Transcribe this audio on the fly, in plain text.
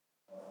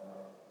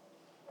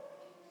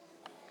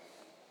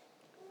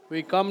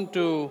we come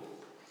to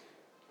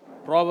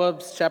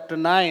Proverbs chapter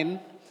 9,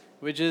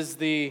 which is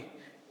the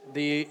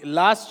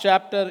last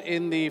chapter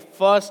in the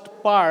first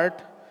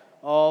part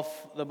of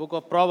the book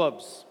of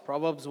Proverbs.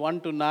 Proverbs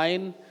 1 to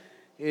 9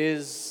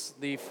 is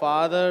the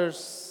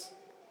father's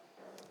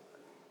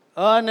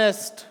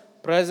earnest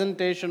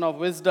presentation of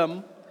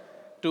wisdom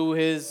to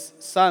his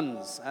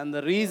sons, and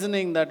the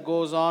reasoning that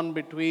goes on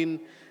between,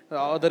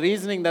 or the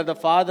reasoning that the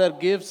father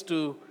gives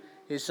to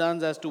his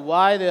sons as to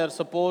why they are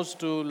supposed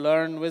to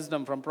learn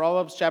wisdom. From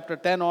Proverbs chapter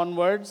 10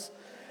 onwards,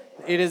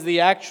 it is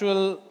the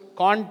actual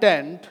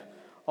content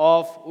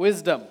of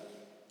wisdom,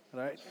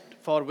 right?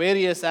 For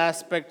various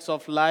aspects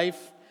of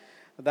life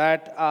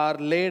that are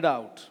laid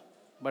out.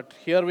 But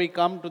here we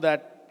come to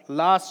that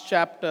last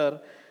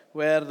chapter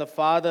where the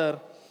father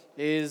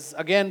is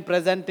again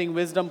presenting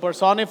wisdom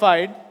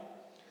personified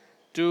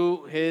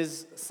to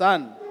his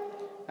son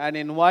and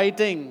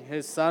inviting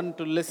his son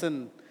to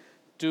listen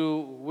to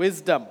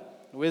wisdom.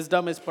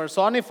 Wisdom is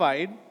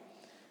personified,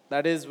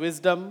 that is,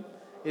 wisdom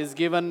is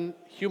given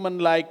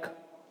human-like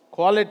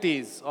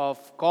qualities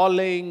of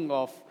calling,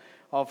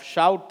 of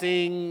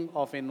shouting,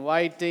 of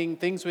inviting,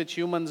 things which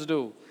humans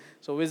do.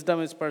 So wisdom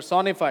is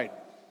personified.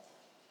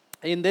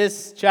 In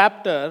this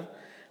chapter,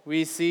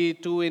 we see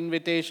two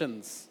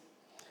invitations.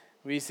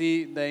 We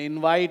see the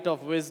invite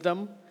of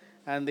wisdom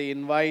and the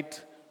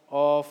invite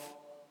of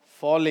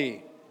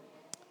folly.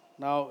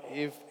 Now,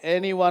 if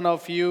any one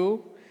of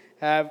you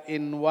have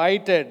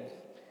invited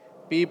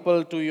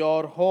people to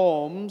your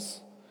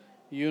homes,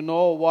 you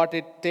know what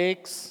it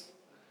takes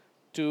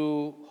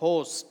to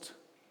host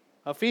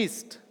a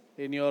feast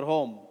in your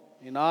home.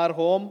 In our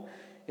home,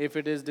 if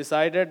it is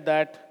decided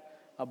that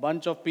a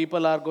bunch of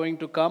people are going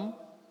to come,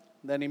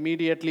 then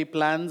immediately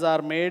plans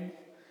are made.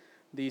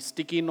 The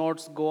sticky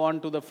notes go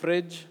onto the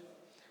fridge.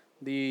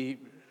 The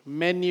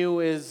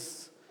menu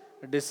is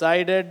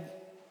decided.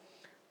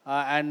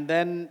 And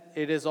then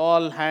it is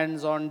all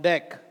hands on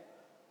deck.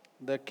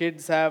 The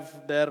kids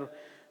have their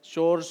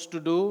chores to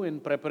do in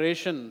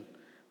preparation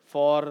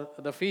for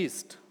the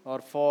feast or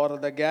for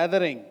the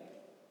gathering.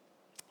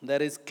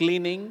 There is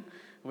cleaning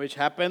which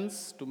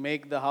happens to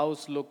make the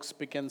house look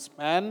spick and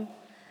span.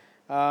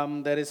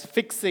 There is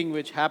fixing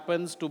which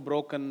happens to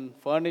broken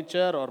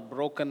furniture or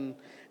broken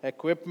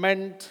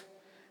equipment.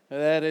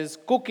 There is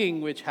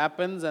cooking which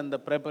happens and the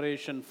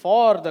preparation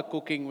for the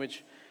cooking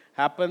which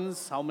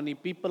happens. How many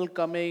people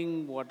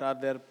coming, what are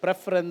their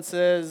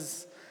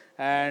preferences,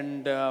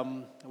 and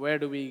where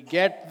do we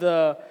get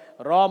the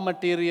raw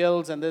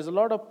materials, and there's a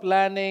lot of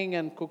planning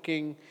and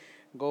cooking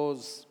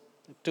goes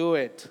to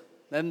it.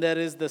 Then there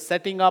is the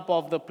setting up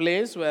of the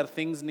place where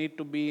things need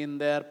to be in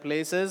their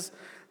places.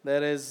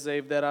 There is,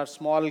 if there are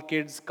small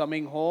kids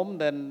coming home,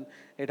 then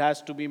it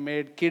has to be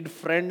made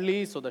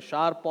kid-friendly, so the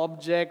sharp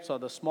objects or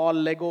the small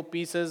Lego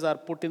pieces are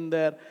put in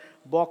their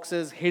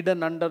boxes,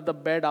 hidden under the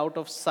bed, out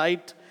of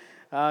sight,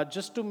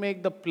 just to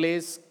make the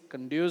place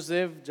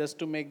conducive, just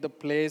to make the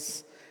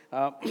place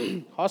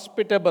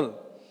hospitable.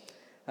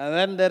 And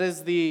then there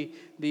is the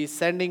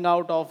sending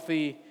out of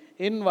the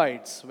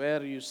invites,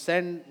 where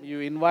you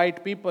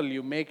invite people,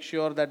 you make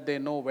sure that they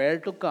know where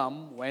to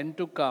come, when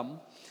to come.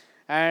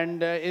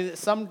 And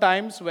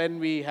sometimes when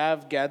we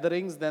have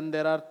gatherings, then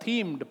there are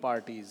themed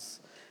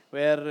parties,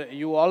 where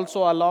you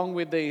also, along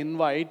with the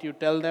invite, you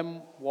tell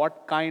them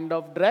what kind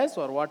of dress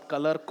or what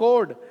color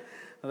code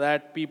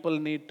that people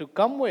need to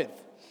come with.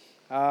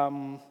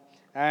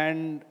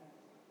 And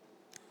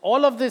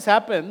all of this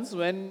happens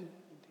when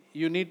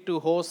you need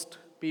to host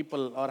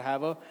people or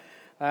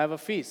have a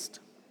feast.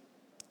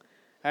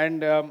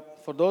 And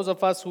for those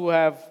of us who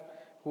have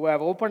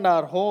opened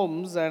our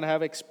homes and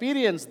have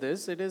experienced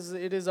this, it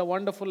is a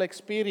wonderful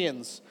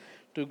experience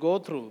to go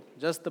through,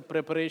 just the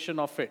preparation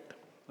of it,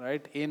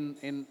 right?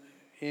 In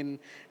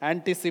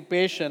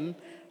anticipation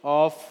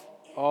of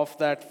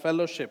that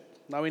fellowship.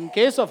 Now, in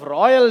case of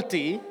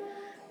royalty,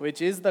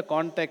 which is the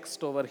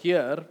context over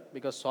here,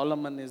 because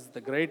Solomon is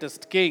the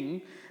greatest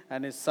king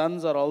and his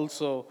sons are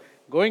also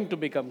going to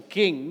become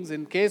kings.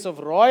 In case of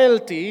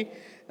royalty,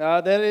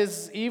 there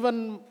is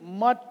even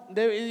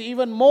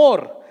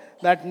more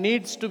that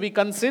needs to be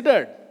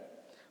considered.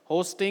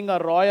 Hosting a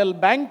royal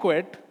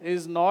banquet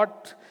is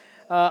not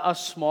a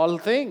small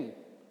thing.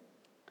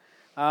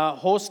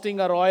 Hosting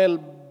a royal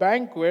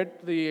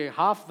banquet,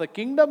 half the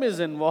kingdom is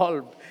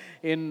involved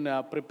in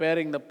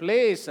preparing the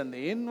place and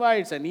the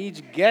invites, and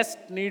each guest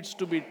needs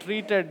to be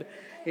treated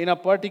in a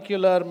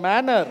particular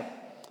manner.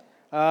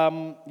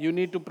 You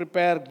need to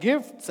prepare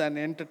gifts and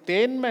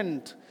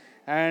entertainment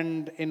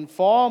and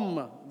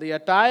inform the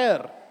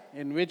attire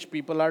in which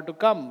people are to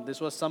come.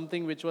 This was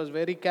something which was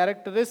very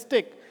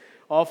characteristic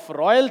of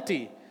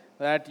royalty,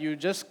 that you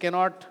just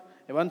cannot,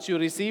 once you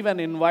receive an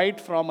invite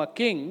from a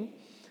king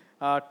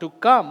to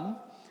come,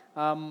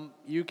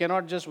 you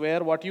cannot just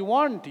wear what you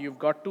want. You've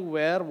got to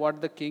wear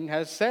what the king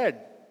has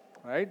said,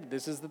 right?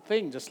 This is the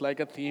thing, just like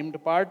a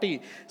themed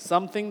party,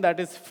 something that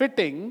is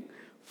fitting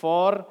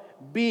for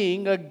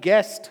being a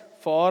guest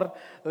for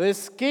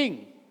this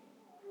king.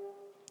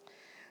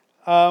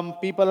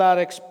 People are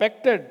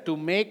expected to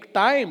make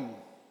time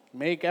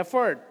make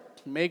effort,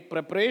 make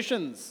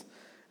preparations.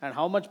 And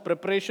how much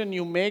preparation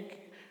you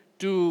make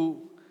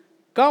to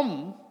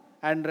come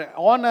and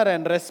honor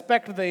and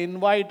respect the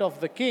invite of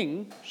the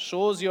king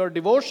shows your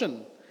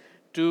devotion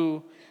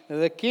to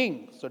the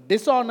king. So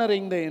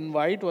dishonoring the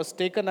invite was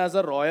taken as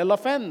a royal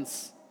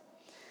offense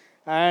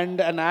and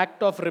an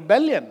act of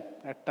rebellion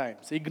at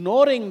times.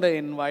 Ignoring the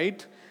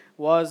invite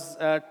was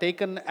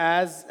taken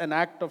as an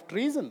act of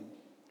treason.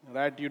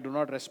 Right? You do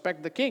not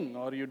respect the king,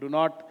 or you do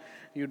not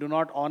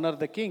honor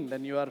the king,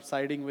 then you are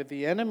siding with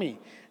the enemy,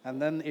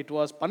 and then it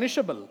was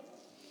punishable.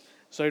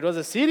 So it was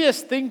a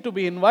serious thing to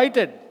be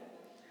invited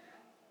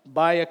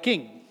by a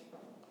king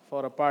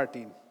for a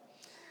party.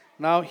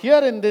 Now here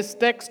in this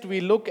text we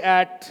look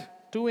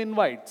at two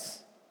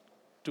invites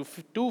to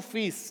two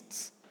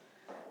feasts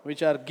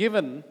which are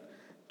given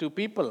to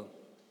people.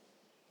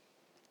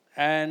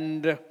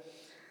 And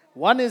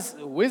one is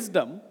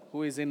wisdom,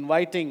 who is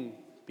inviting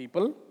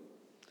people,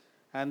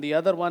 and the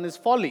other one is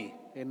folly,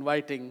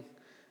 inviting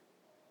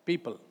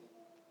people.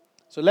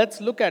 So let's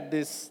look at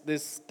this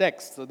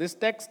text. So this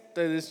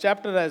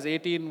chapter has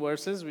 18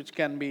 verses, which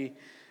can be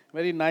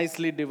very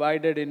nicely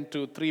divided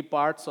into 3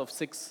 parts of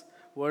 6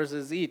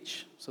 verses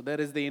each. So there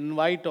is the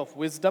invite of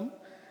wisdom,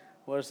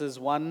 verses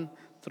 1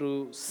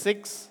 through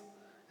 6,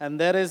 and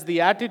there is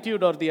the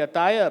attitude or the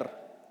attire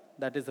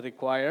that is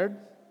required,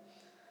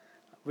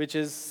 which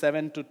is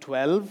 7 to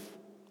 12,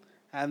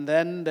 and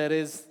then there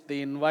is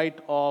the invite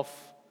of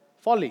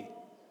folly,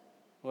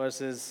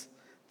 verses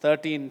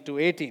 13 to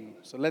 18.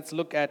 So let's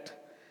look at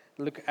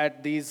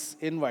these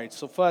invites.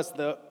 So first,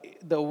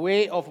 the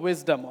way of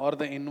wisdom, or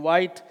the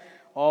invite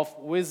of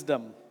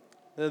wisdom.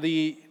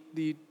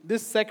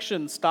 This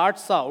section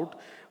starts out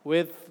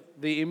with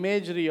the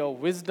imagery of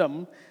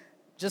wisdom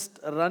just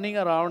running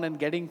around and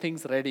getting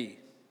things ready,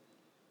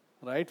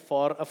 right,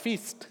 for a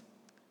feast.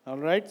 All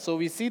right, so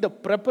we see the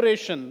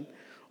preparation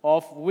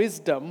of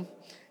wisdom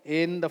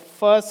in the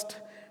first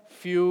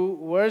few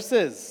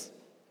verses.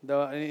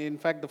 In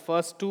fact, the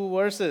first 2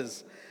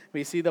 verses,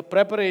 we see the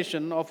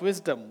preparation of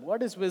wisdom.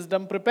 What is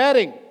wisdom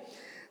preparing?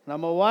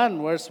 Number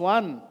 1, verse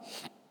 1.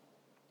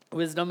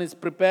 Wisdom is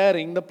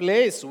preparing the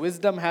place.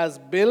 Wisdom has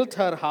built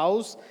her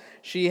house.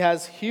 She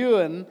has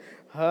hewn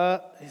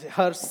her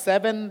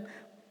 7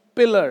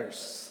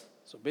 pillars.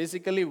 So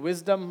basically,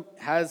 wisdom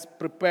has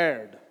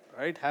prepared,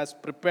 right? Has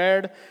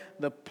prepared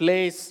the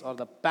place or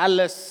the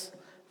palace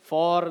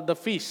for the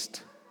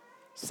feast.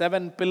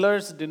 7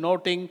 pillars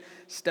denoting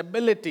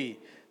stability.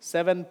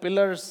 7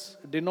 pillars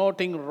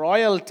denoting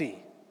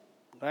royalty,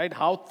 right?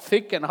 How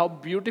thick and how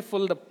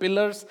beautiful the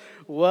pillars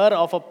were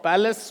of a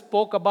palace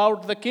spoke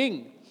about the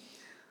king.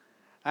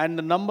 And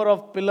the number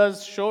of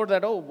pillars showed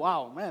that, oh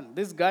wow, man,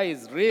 this guy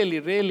is really,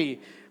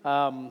 really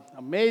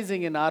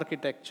amazing in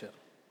architecture.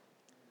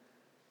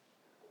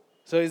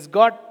 So he's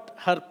got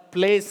her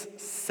place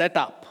set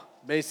up,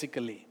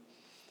 basically.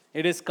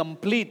 It is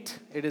complete,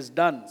 it is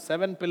done.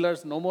 7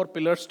 pillars, no more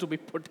pillars to be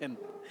put in.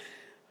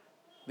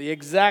 The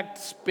exact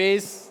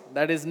space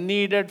that is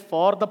needed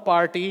for the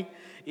party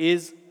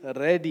is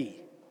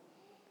ready.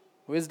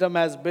 Wisdom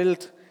has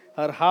built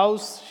her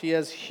house. She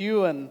has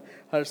hewn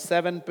her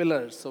 7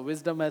 pillars. So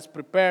wisdom has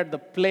prepared the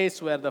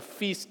place where the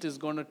feast is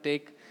going to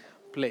take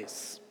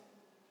place.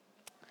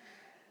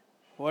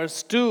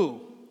 Verse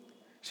 2,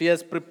 she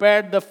has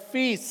prepared the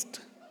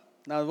feast.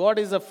 Now, what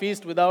is a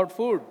feast without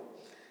food?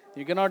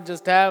 You cannot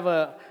just have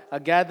a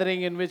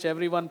gathering in which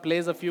everyone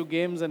plays a few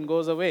games and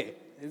goes away.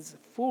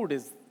 Food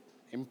is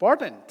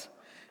important.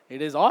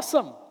 It is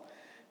awesome.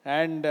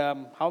 And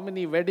how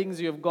many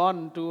weddings you have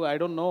gone to, I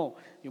don't know.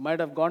 You might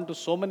have gone to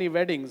so many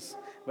weddings.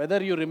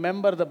 Whether you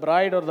remember the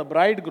bride or the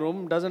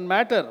bridegroom doesn't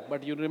matter.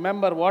 But you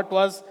remember what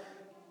was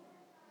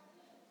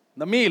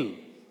the meal.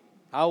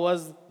 How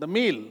was the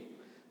meal?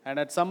 And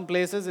at some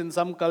places, in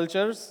some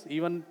cultures,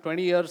 even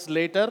 20 years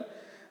later,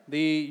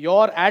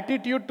 your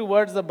attitude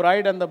towards the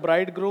bride and the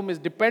bridegroom is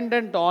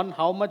dependent on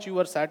how much you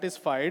were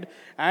satisfied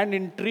and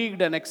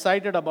intrigued and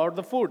excited about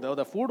the food. Oh,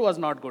 the food was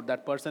not good,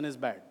 that person is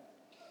bad.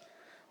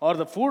 Or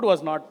the food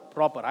was not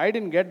proper. I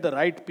didn't get the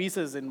right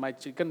pieces in my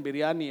chicken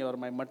biryani or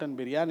my mutton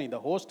biryani. The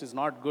host is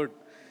not good,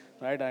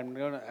 right?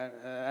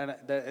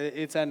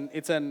 It's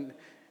an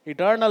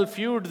eternal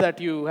feud that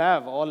you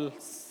have, all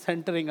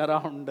centering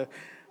around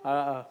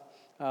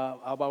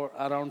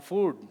around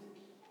food.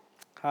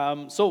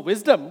 So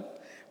wisdom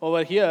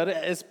over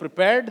here is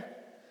prepared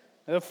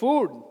the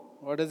food.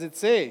 What does it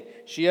say?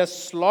 She has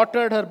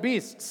slaughtered her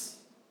beasts.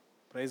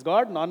 Praise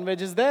God,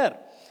 non-veg is there.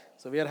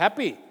 So we are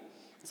happy.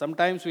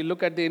 Sometimes we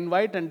look at the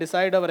invite and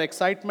decide our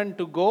excitement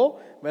to go,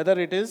 whether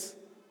it is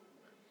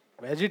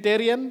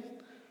vegetarian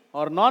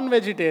or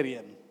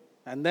non-vegetarian.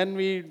 And then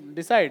we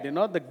decide,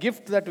 the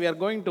gift that we are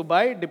going to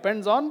buy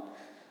depends on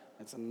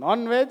it's a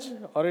non-veg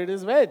or it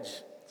is veg.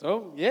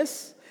 So,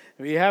 yes,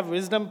 we have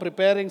wisdom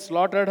preparing,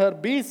 slaughtered her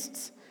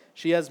beasts.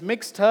 She has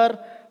mixed her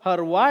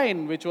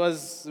wine, which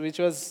was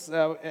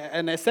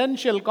an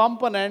essential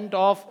component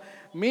of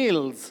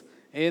meals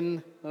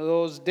in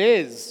those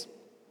days.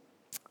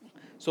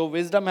 So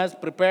wisdom has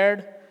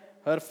prepared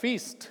her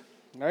feast.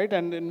 Right?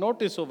 And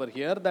notice over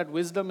here that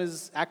wisdom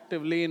is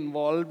actively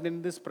involved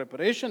in this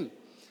preparation.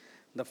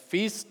 The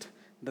feast,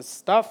 the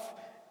stuff,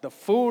 the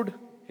food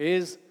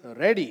is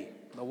ready.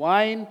 The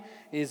wine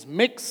is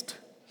mixed.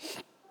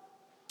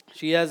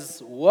 She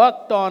has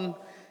worked on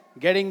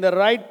getting the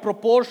right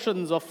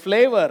proportions of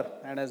flavor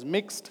and has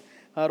mixed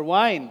her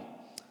wine.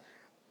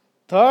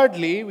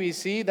 Thirdly, we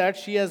see that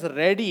she has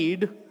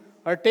readied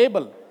her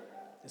table.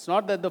 It's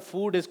not that the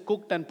food is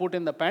cooked and put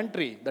in the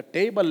pantry. The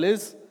table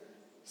is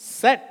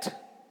set.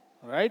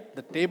 Right?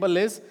 The table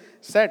is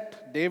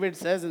set. David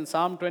says in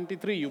Psalm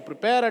 23, you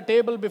prepare a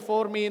table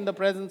before me in the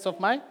presence of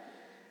my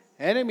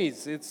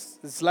enemies.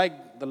 It's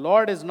like the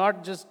Lord is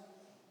not just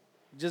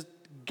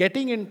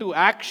getting into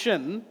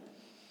action.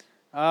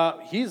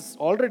 He's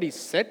already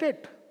set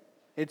it.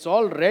 It's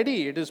all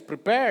ready. It is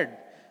prepared.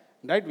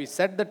 Right? We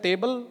set the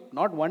table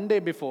not one day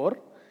before,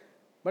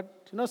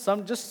 but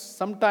some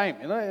time.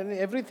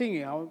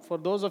 Everything. For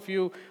those of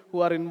you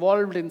who are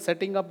involved in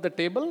setting up the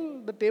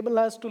table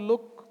has to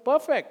look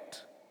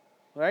perfect.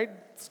 Right?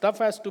 Stuff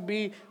has to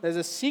be. There's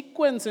a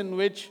sequence in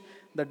which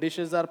the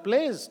dishes are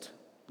placed.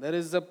 There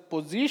is a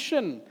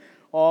position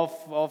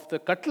of the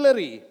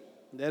cutlery.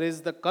 There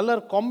is the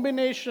color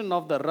combination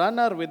of the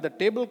runner with the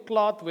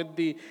tablecloth with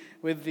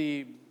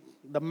the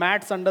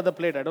mats under the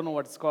plate. I don't know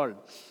what it's called.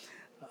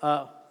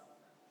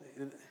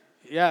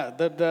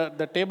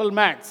 The table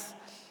mats,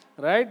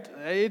 right?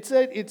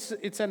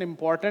 It's an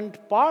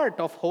important part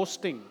of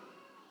hosting.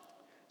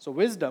 So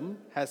wisdom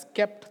has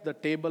kept the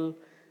table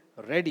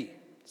ready.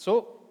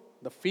 So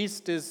the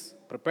feast is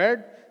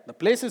prepared, the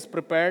place is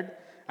prepared,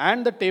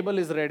 and the table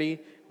is ready.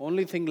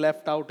 Only thing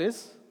left out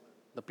is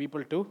the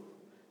people to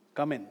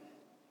come in.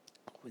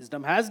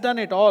 Wisdom has done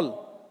it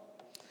all.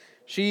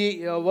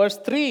 Verse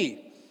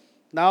 3,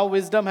 now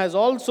wisdom has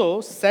also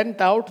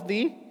sent out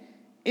the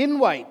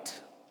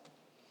invite.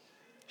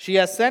 She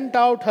has sent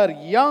out her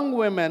young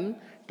women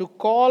to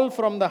call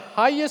from the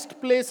highest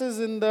places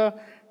in the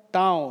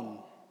town.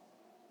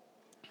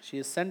 She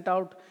has sent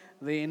out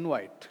the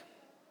invite.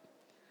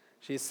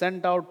 She has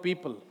sent out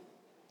people.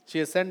 She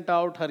has sent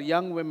out her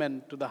young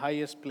women to the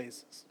highest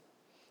places.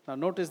 Now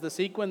notice the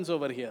sequence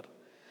over here.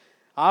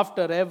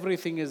 After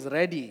everything is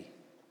ready,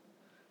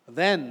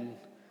 then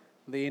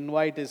the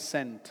invite is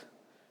sent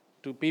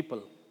to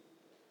people.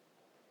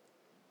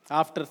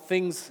 After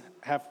things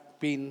have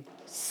been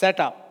set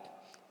up,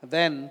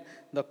 then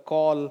the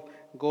call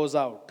goes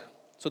out.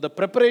 So the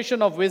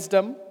preparation of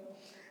wisdom,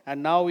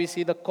 and now we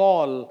see the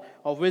call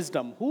of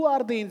wisdom. Who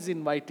are these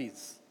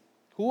invitees?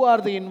 Who are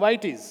the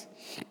invitees?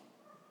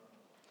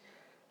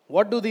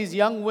 What do these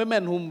young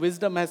women whom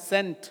wisdom has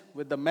sent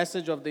with the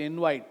message of the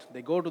invite?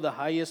 They go to the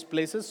highest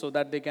places so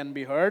that they can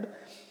be heard.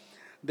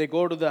 They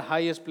go to the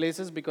highest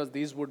places because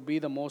these would be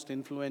the most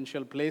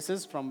influential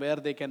places from where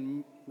they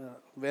can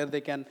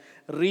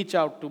reach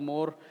out to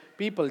more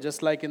people.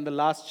 Just like in the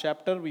last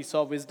chapter, we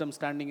saw wisdom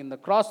standing in the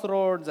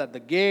crossroads, at the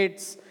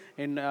gates,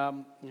 in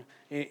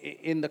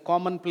the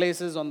common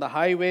places, on the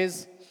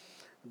highways.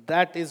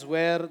 That is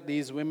where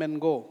these women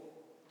go.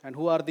 And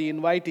who are the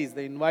invitees?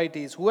 The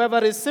invitees,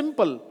 whoever is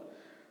simple,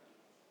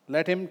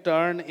 let him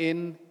turn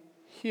in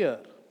here.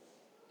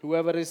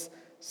 Whoever is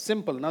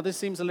simple. Now this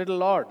seems a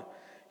little odd.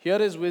 Here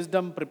is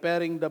wisdom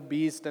preparing the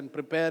beast and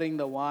preparing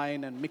the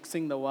wine and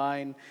mixing the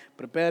wine,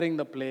 preparing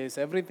the place.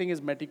 Everything is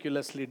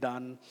meticulously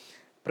done,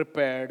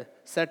 prepared,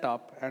 set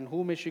up. And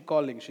whom is she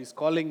calling? She's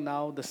calling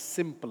now the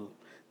simple,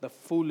 the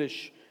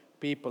foolish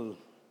people.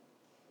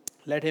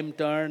 Let him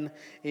turn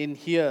in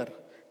here.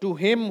 To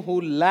him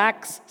who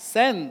lacks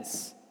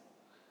sense,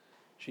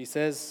 she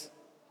says,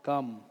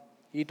 come,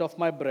 eat of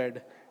my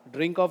bread,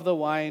 drink of the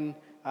wine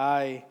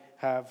I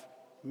have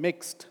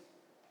mixed.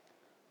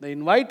 The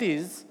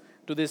invitees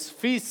to this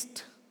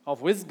feast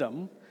of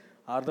wisdom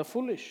are the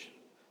foolish,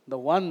 the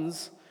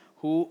ones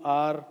who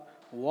are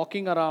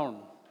walking around,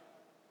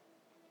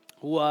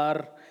 who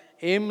are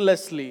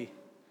aimlessly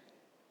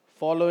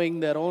following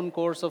their own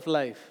course of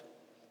life.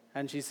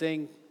 And she's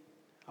saying,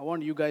 I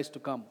want you guys to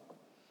come,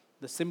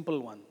 the simple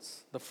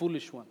ones, the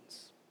foolish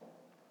ones,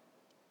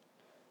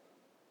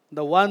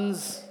 the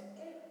ones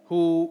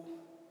who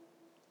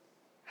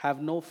have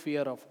no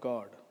fear of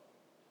God,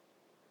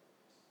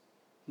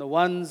 the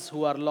ones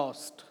who are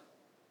lost,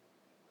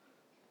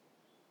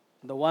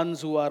 the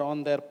ones who are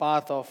on their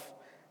path of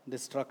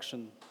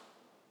destruction.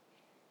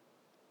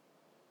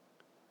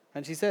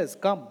 And she says,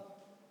 come,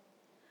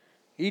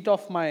 eat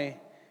of my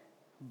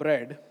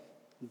bread,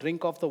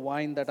 drink of the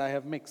wine that I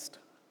have mixed.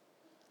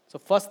 So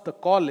first the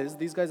call is,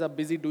 these guys are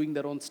busy doing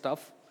their own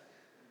stuff,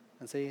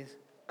 and say,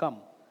 come,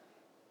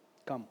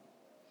 come.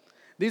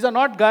 These are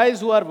not guys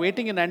who are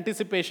waiting in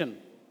anticipation.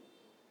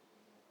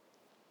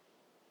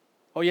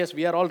 Oh yes,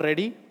 we are all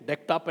ready,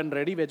 decked up and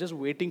ready, we're just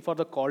waiting for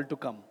the call to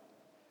come.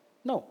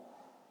 No.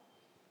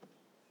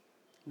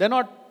 They're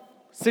not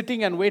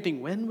sitting and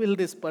waiting. When will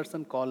this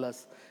person call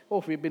us?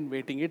 Oh, we've been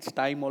waiting. It's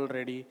time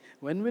already.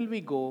 When will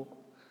we go?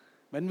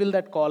 When will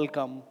that call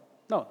come?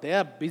 No, they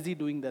are busy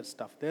doing their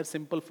stuff. They are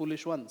simple,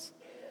 foolish ones.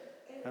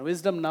 And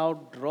wisdom now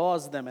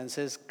draws them and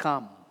says,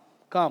 come,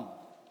 come.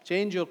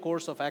 Change your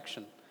course of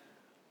action.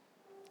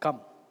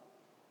 Come.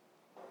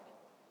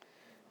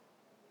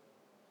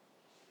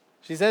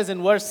 She says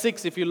in verse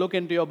 6, if you look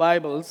into your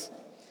Bibles,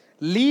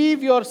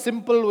 leave your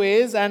simple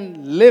ways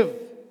and live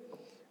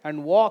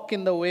and walk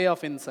in the way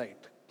of insight.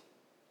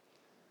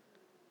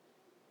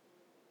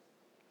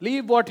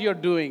 Leave what you're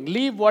doing.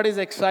 Leave what is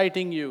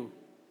exciting you.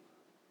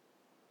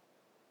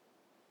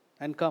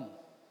 And come.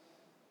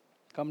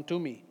 Come to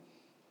me.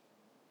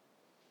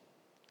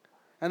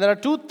 And there are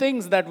two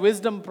things that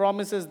wisdom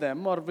promises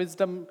them, or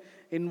wisdom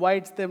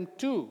invites them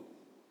to.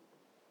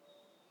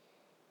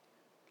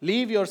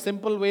 Leave your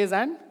simple ways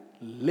and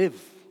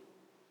live.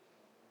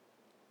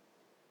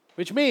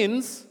 Which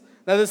means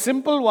that the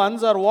simple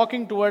ones are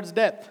walking towards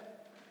death.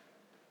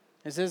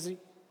 He says,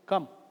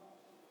 come.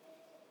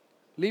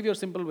 Leave your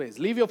simple ways.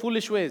 Leave your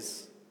foolish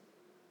ways.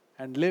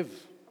 And live.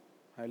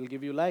 I will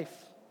give you life.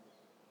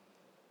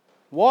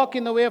 Walk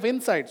in the way of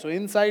insight. So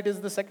insight is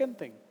the second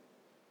thing.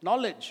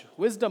 Knowledge,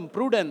 wisdom,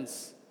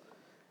 prudence.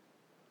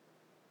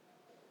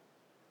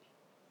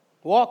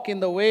 Walk in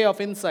the way of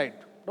insight.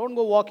 Don't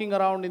go walking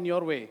around in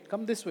your way.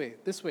 Come this way,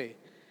 this way.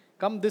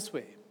 Come this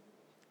way.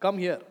 Come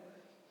here.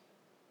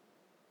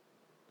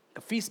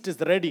 The feast is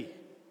ready.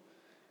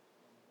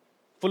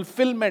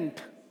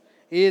 Fulfillment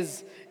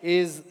is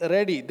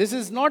ready. This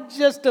is not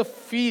just a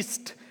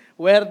feast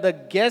where the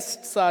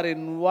guests are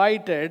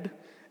invited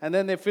and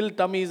then they fill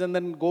tummies and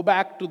then go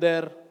back to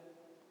their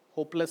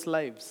hopeless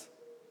lives.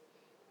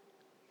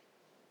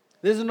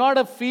 This is not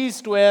a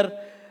feast where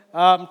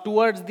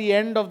towards the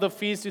end of the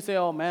feast you say,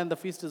 oh man, the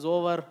feast is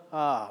over.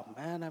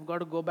 Man, I've got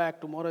to go back.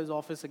 Tomorrow is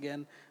office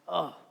again.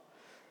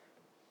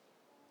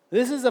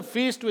 This is a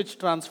feast which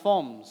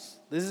transforms.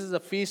 This is a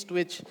feast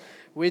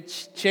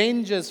which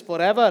changes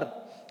forever.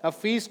 A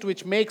feast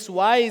which makes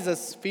wise. A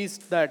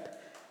feast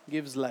that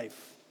gives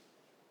life.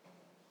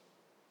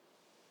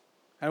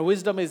 And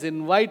wisdom is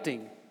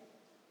inviting.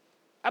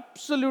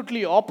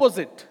 Absolutely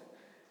opposite.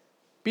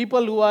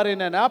 People who are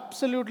in an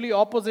absolutely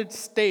opposite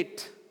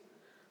state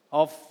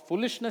of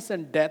foolishness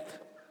and death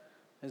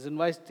is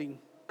inviting,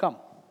 come.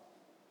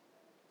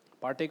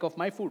 Partake of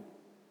my food.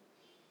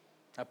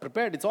 I've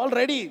prepared. It's all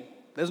ready.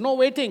 There's no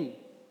waiting.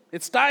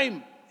 It's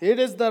time. It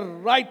is the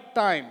right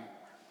time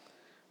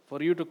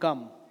for you to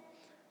come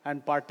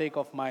and partake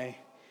of my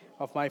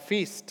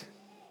feast.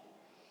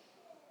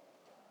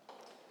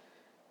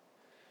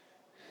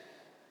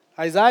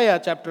 Isaiah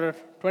chapter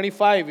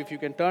 25, if you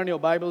can turn your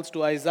Bibles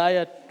to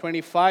Isaiah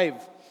 25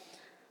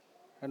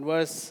 and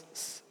verse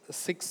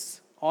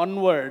 6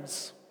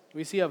 onwards,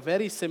 we see a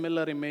very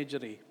similar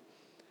imagery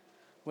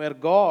where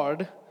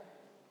God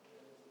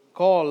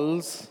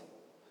calls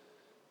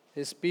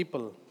His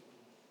people.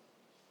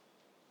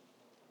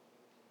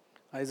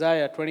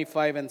 Isaiah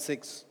 25 and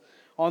 6.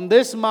 On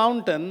this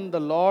mountain, the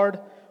Lord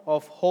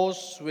of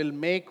hosts will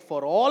make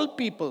for all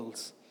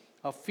peoples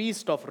a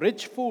feast of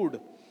rich food,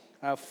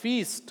 a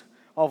feast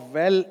of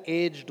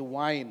well-aged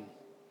wine,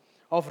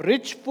 of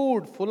rich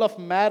food full of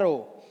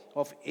marrow,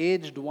 of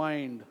aged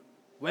wine,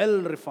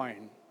 well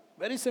refined.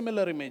 Very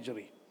similar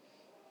imagery.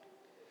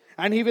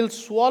 And He will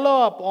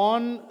swallow up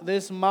on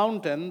this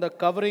mountain the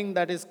covering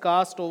that is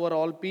cast over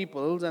all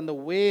peoples and the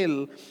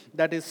veil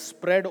that is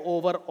spread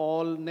over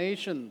all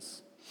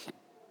nations.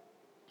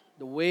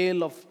 The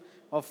veil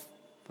of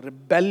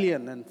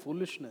rebellion and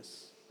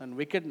foolishness and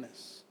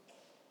wickedness.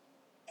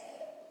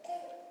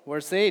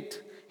 Verse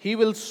 8, He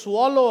will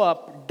swallow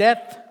up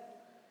death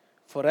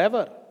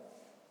forever.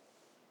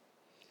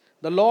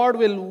 The Lord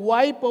will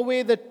wipe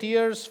away the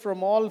tears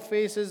from all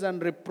faces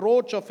and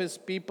reproach of His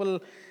people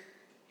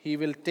He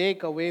will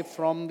take away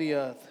from the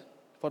earth.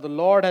 For the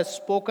Lord has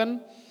spoken,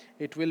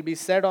 it will be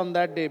said on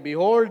that day,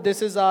 behold,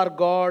 this is our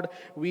God,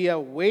 we have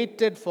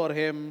waited for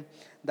Him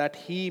that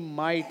He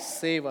might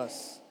save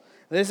us.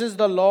 This is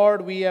the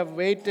Lord, we have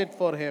waited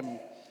for Him.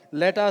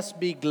 Let us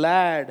be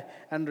glad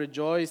and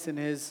rejoice in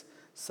His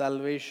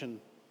salvation.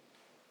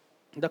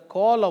 The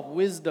call of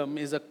wisdom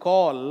is a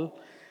call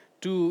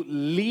to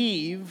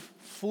leave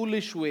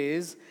foolish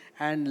ways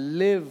and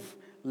live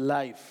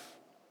life.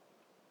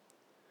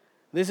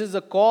 This is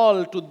a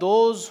call to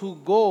those who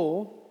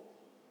go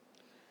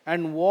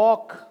and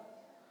walk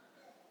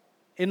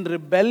in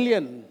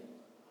rebellion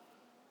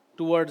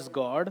towards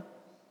God,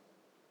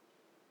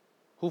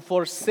 who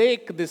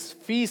forsake this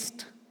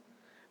feast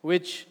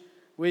which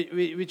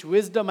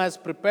wisdom has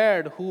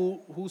prepared,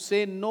 who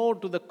say no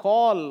to the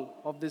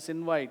call of this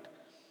invite.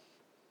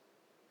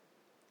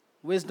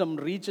 Wisdom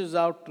reaches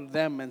out to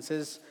them and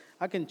says,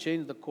 I can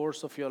change the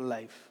course of your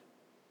life.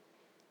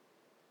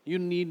 You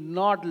need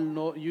not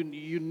know, you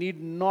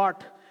need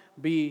not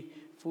be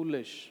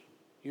foolish.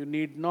 You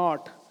need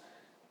not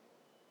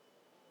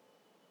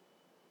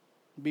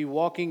be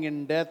walking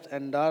in death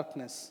and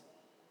darkness.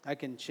 I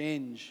can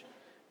change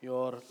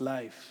your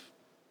life.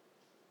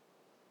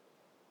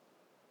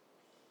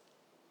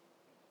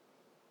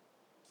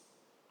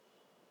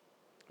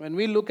 When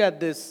we look at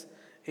this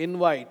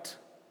invite,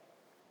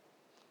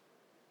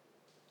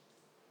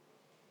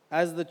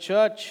 as the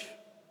church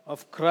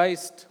of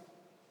Christ,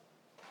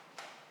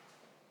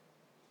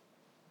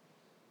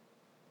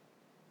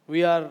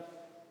 We are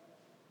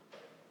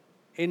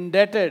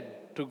indebted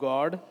to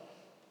God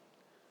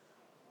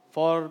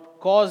for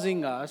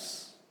causing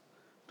us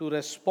to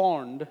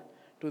respond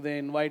to the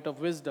invite of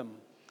wisdom.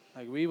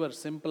 Like we were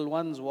simple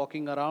ones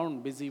walking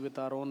around busy with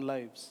our own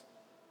lives,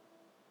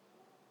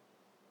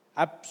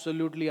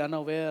 absolutely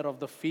unaware of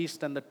the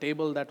feast and the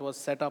table that was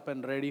set up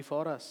and ready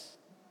for us,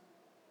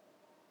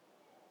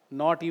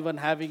 not even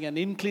having an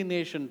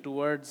inclination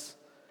towards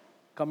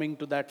coming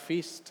to that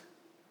feast.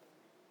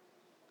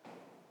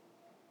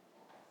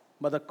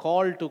 But the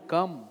call to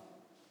come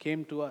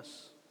came to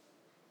us,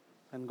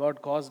 and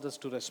God caused us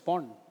to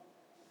respond.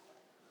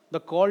 The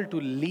call to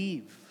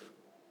leave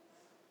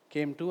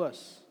came to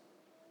us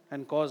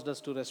and caused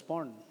us to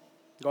respond.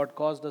 God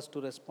caused us to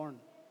respond.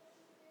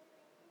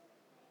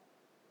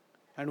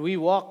 And we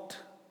walked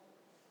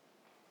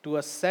to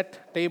a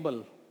set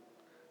table,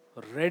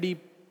 ready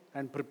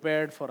and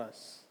prepared for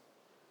us,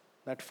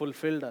 that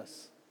fulfilled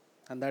us,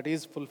 and that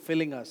is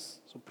fulfilling us.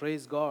 So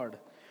praise God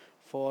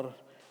for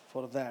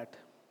that.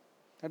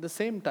 At the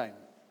same time,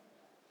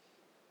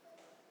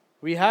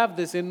 we have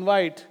this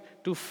invite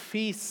to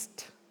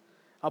feast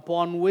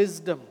upon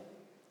wisdom,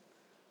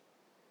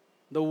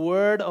 the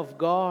Word of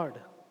God,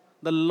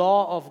 the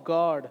law of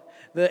God,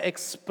 the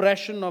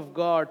expression of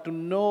God, to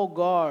know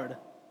God.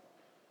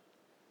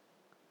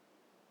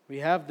 We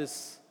have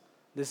this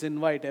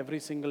invite every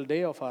single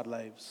day of our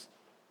lives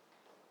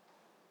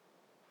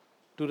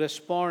to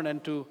respond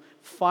and to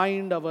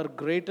find our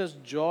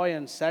greatest joy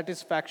and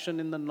satisfaction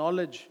in the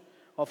knowledge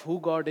of who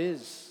God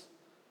is.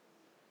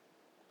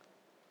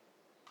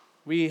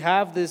 We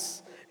have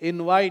this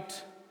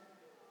invite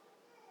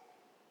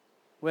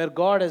where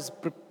God has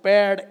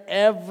prepared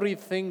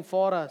everything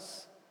for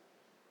us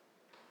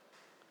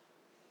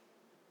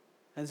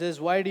and says,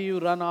 why do you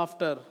run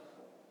after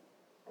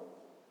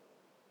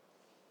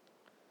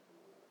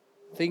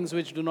things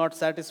which do not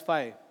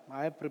satisfy?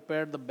 I have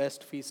prepared the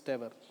best feast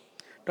ever.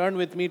 Turn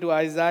with me to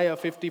Isaiah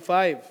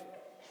 55,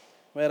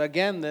 where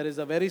again there is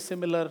a very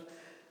similar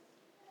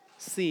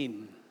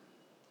scene.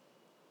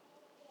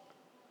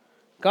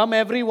 Come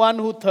everyone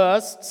who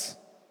thirsts,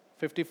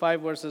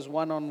 55 verses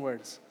 1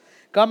 onwards.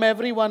 Come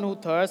everyone who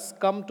thirsts,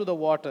 come to the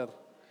water.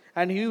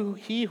 And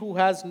he who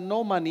has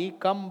no money,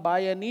 come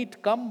buy and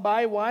eat. Come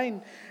buy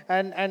wine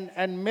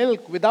and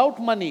milk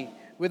without money,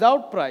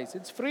 without price.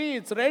 It's free,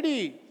 it's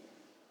ready.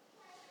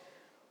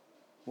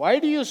 Why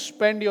do you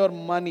spend your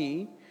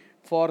money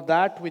for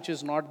that which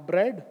is not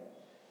bread,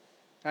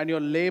 and your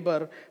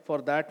labor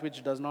for that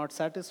which does not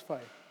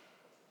satisfy?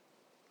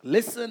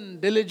 Listen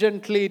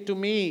diligently to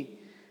me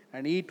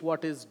and eat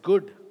what is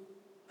good.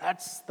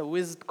 That's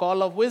the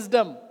call of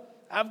wisdom.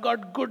 I've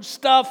got good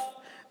stuff.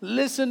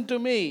 Listen to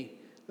me.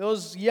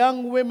 Those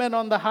young women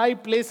on the high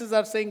places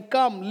are saying,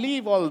 come,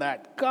 leave all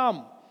that.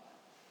 Come.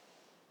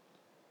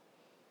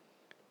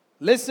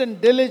 Listen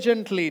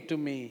diligently to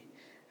me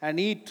and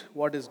eat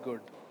what is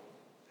good.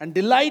 And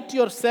delight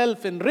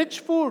yourself in rich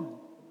food.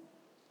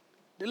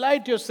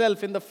 Delight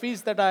yourself in the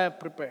feast that I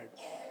have prepared.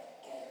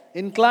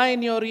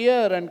 Incline your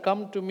ear and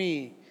come to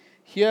me.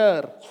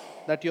 Hear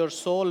that your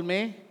soul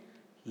may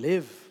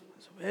live.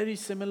 It's a very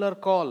similar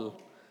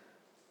call.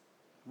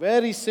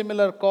 Very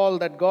similar call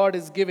that God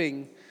is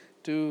giving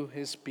to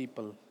His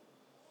people.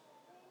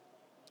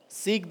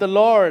 Seek the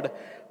Lord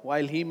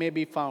while He may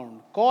be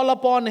found. Call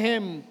upon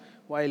Him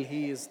while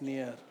He is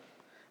near.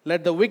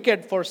 Let the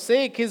wicked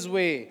forsake his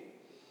way,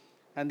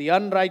 and the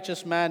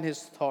unrighteous man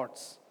his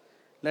thoughts.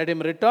 Let him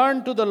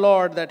return to the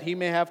Lord, that He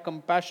may have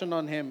compassion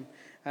on him,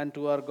 and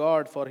to our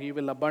God, for He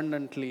will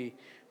abundantly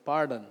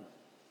pardon.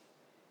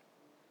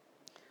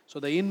 So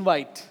the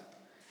invite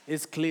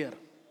is clear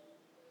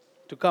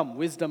to come.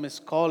 Wisdom is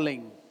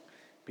calling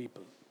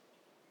people.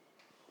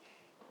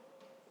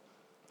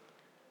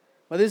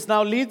 But this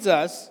now leads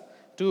us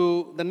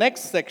to the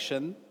next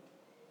section,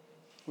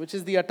 which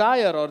is the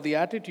attire or the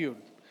attitude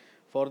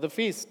for the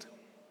feast.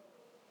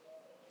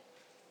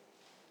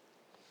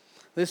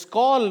 This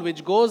call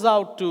which goes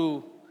out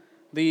to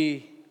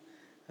the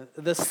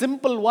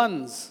simple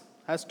ones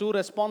has two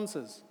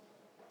responses.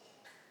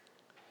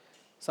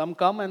 Some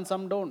come and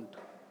some don't.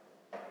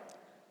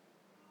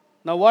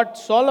 Now what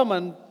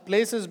Solomon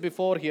places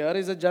before here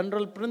is a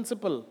general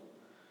principle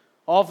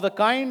of the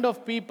kind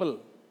of people,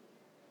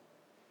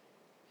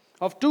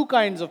 of two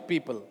kinds of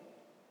people.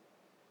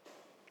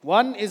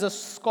 One is a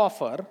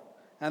scoffer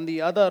and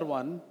the other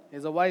one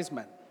is a wise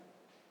man.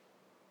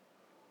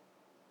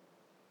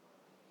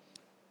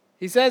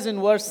 He says in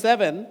verse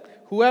 7,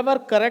 whoever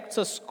corrects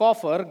a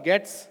scoffer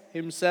gets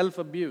himself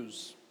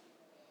abuse.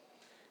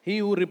 He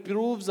who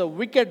reproves a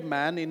wicked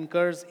man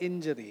incurs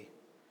injury.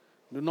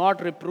 Do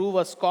not reprove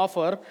a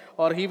scoffer,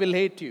 or he will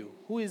hate you.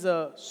 Who is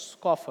a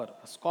scoffer?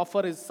 A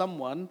scoffer is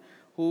someone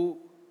who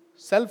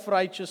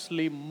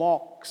self-righteously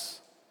mocks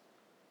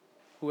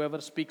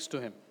whoever speaks to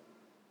him,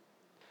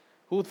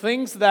 who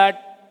thinks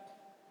that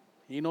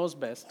he knows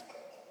best,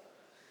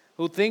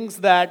 who thinks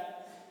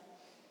that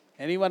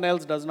anyone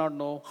else does not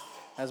know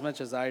as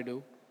much as I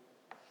do.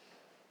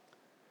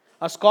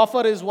 A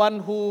scoffer is one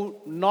who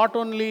not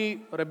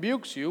only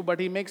rebukes you, but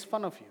he makes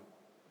fun of you.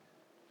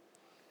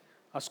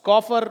 A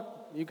scoffer,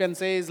 you can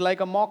say, is like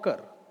a mocker.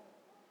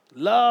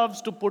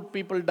 Loves to put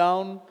people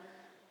down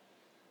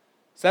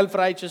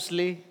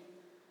self-righteously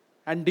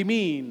and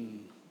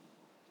demean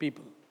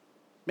people.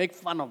 Make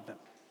fun of them.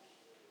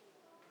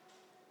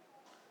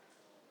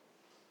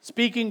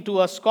 Speaking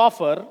to a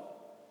scoffer,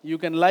 you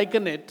can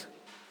liken it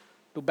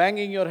to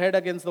banging your head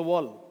against the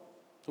wall.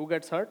 Who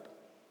gets hurt?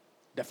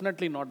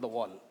 Definitely not the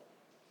wall.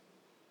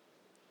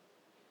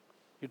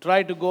 You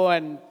try to go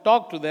and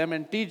talk to them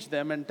and teach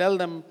them and tell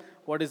them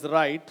what is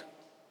right.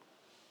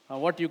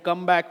 What you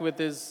come back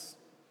with is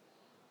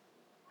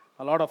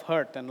a lot of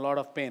hurt and a lot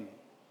of pain.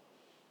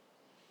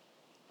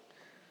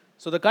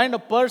 So the kind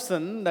of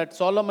person that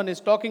Solomon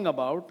is talking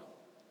about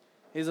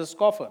is a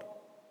scoffer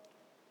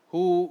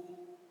who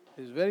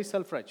is very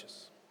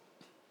self-righteous.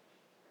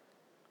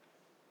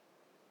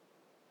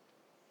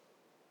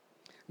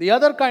 The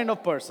other kind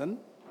of person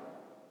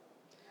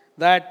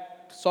that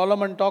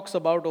Solomon talks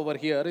about over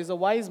here is a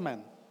wise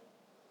man.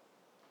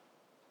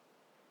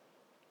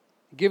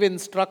 Give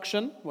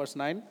instruction, verse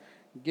 9,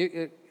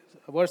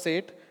 verse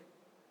 8,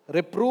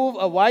 reprove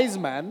a wise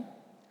man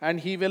and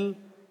he will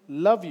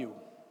love you.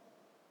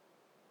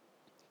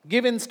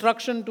 Give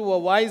instruction to a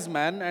wise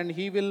man and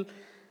he will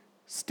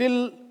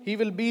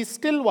be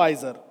still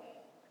wiser.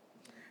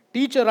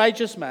 Teach a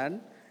righteous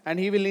man and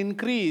he will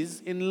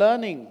increase in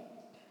learning.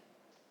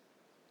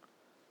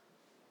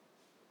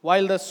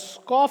 While the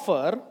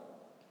scoffer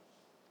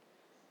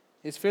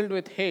is filled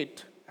with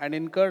hate and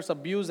incurs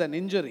abuse and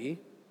injury,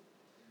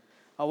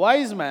 a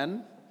wise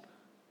man,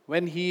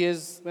 when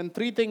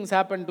three things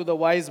happen to the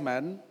wise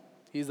man,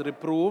 he is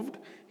reproved,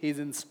 he is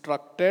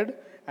instructed,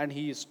 and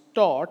he is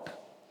taught.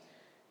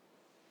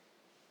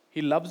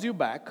 He loves you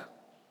back.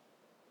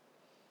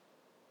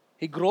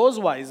 He grows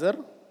wiser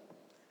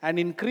and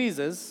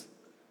increases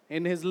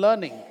in his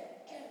learning.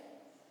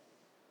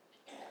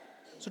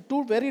 So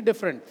two very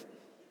different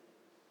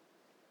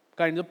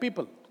kinds of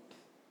people.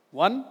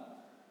 One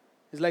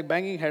is like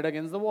banging head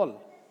against the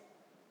wall.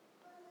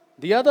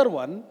 The other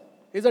one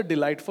is a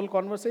delightful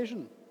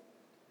conversation.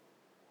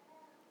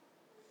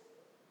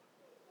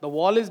 The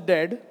wall is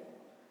dead,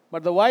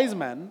 but the wise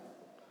man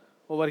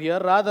over here,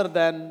 rather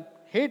than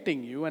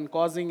hating you and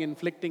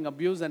inflicting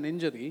abuse and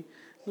injury,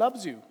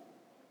 loves you.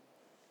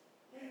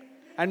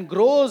 And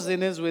grows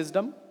in his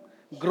wisdom,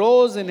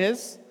 grows in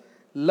his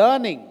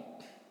learning.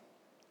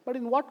 But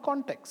in what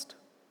context?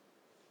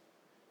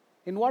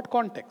 In what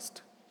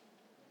context?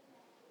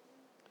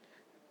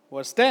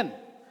 Verse 10.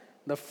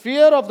 The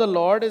fear of the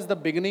Lord is the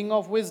beginning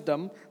of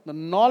wisdom. The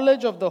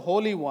knowledge of the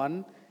Holy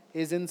One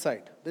is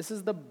insight. This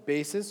is the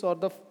basis or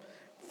the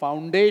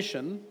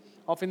foundation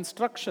of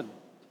instruction.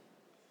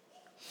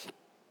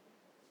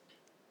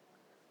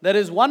 There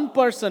is one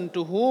person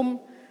to whom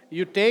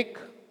you take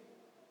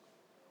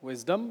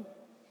wisdom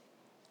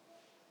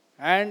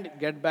and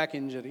get back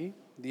injury.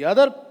 The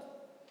other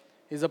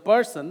is a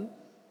person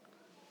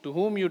to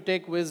whom you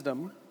take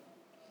wisdom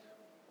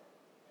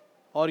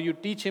or you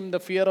teach him the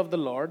fear of the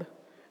Lord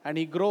and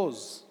he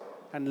grows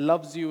and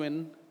loves you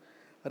in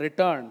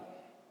return.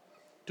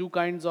 Two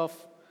kinds of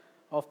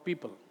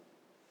people.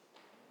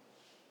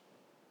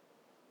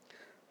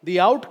 The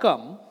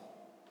outcome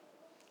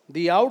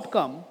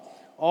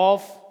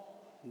of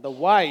the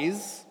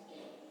wise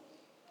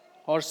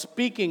or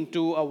speaking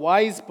to a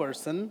wise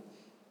person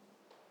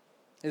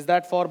is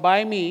that for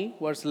by me,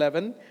 verse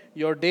 11,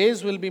 your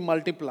days will be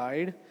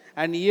multiplied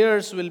and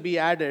years will be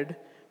added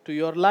to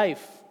your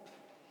life.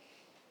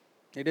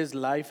 It is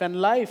life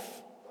and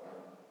life.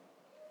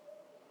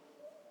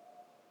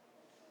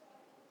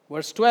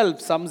 Verse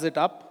 12 sums it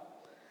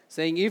up,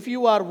 saying, if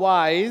you are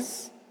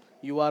wise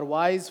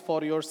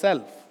for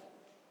yourself.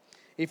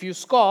 If you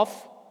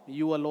scoff,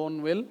 you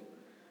alone will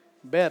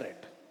bear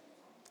it.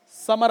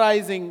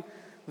 Summarizing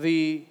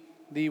the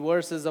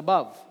verses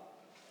above.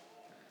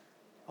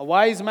 A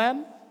wise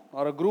man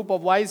or a group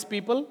of wise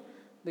people,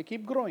 they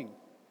keep growing.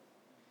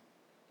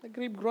 They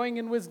keep growing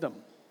in wisdom.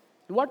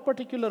 In what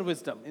particular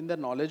wisdom? In the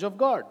knowledge of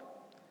God.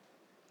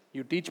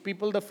 You teach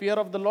people the fear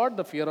of the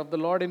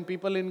Lord in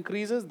people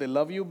increases, they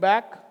love you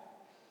back.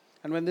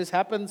 And when this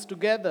happens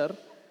together,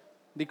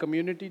 the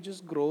community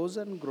just grows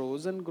and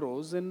grows and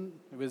grows in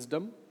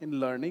wisdom,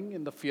 in learning,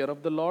 in the fear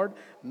of the Lord,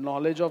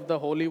 knowledge of the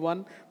Holy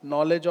One,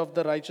 knowledge of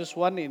the Righteous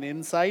One, in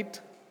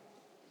insight.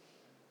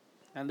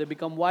 And they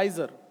become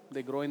wiser.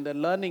 They grow in their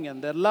learning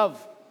and their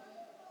love.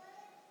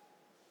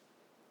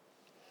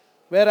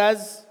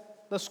 Whereas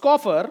the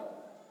scoffer,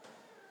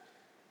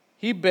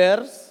 he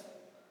bears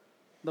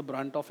the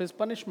brunt of his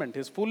punishment,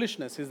 his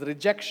foolishness, his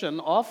rejection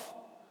of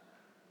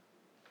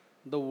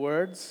the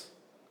words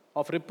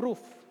of reproof,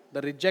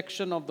 the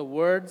rejection of the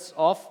words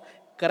of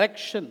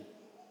correction.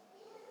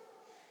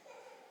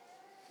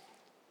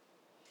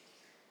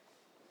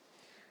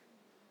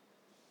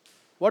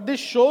 What this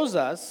shows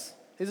us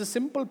is a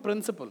simple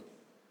principle.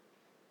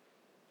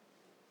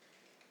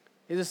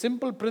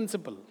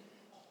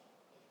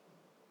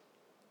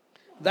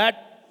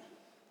 That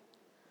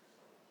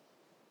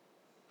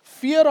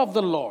fear of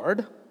the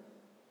Lord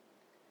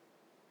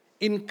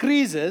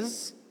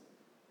increases,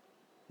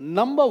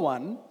 number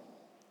one,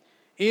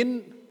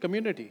 in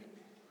community.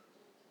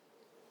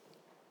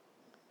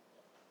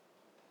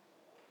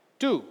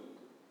 2,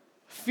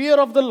 fear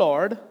of the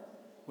Lord,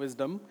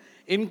 wisdom,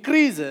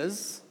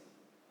 increases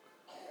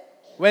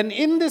when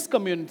in this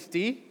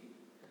community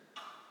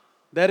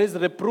there is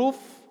reproof,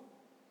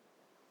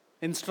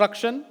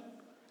 instruction,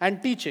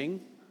 and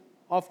teaching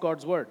of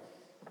God's word.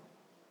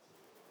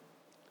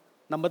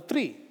 Number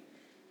 3,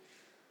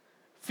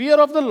 fear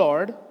of the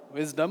Lord,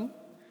 wisdom,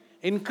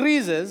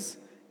 increases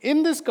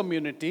in this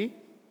community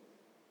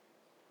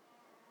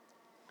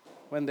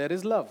when there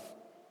is love.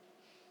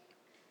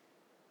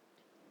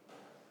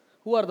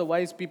 Who are the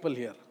wise people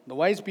here? The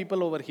wise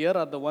people over here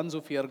are the ones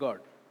who fear God.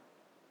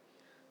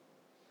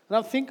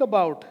 Now think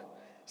about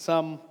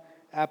some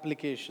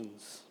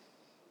applications.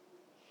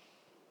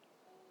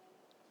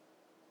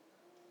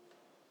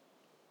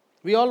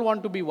 We all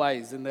want to be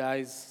wise in the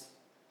eyes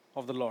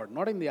of the Lord,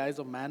 not in the eyes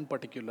of man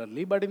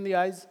particularly, but in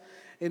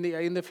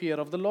the fear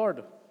of the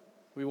Lord.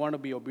 We want to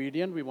be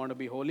obedient, we want to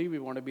be holy, we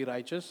want to be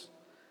righteous.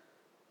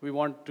 We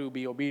want to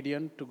be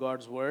obedient to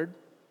God's word.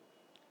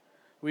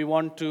 We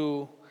want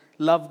to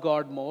love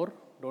God more,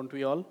 don't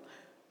we all?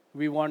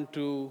 We want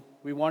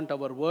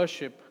our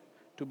worship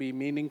to be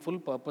meaningful,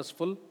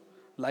 purposeful,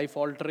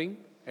 life-altering,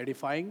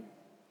 edifying.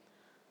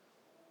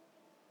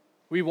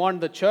 We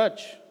want the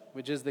church,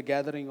 which is the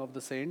gathering of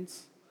the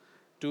saints,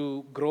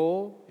 to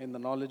grow in the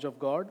knowledge of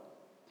God.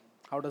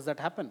 How does that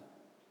happen?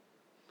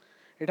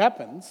 It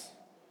happens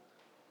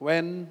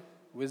when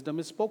wisdom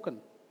is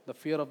spoken, the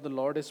fear of the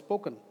Lord is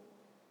spoken.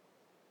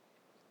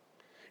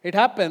 It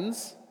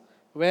happens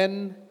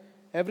when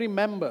every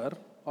member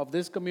of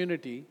this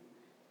community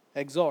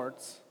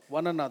exhorts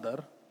one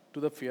another to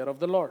the fear of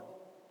the Lord.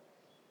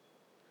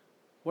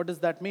 What does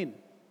that mean?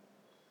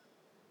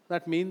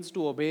 That means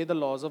to obey the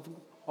laws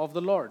of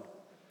the Lord,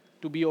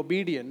 to be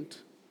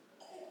obedient,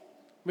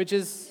 which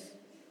is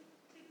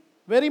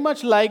very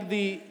much like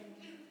the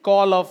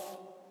call of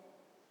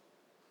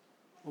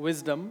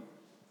wisdom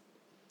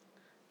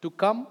to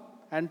come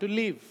and to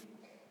leave,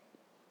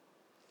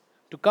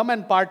 to come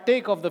and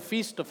partake of the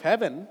feast of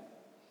heaven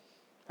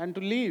and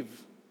to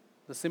leave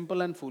the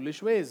simple and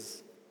foolish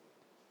ways.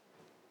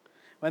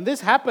 When this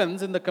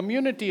happens in the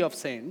community of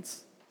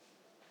saints,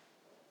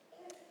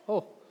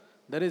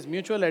 there is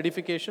mutual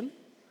edification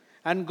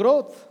and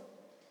growth.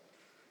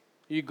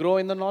 You grow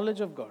in the knowledge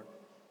of God.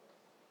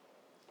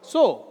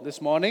 So, this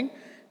morning,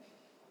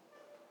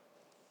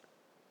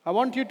 I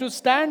want you to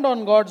stand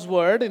on God's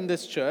word in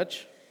this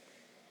church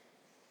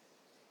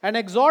and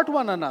exhort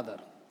one another.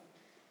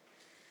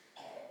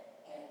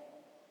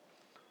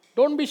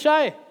 Don't be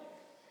shy.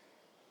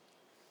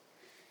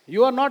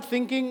 You are not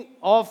thinking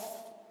of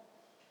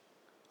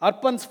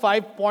Arpan's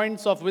 5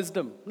 points of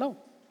wisdom. No.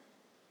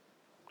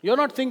 You're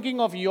not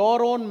thinking of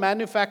your own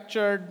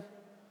manufactured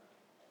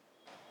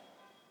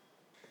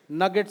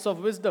nuggets of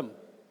wisdom.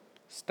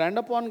 Stand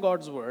upon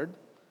God's word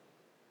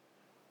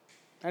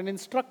and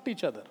instruct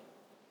each other.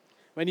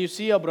 When you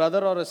see a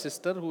brother or a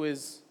sister who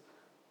is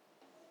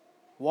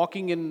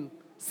walking in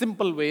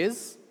simple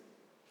ways,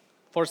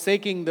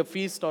 forsaking the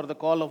feast or the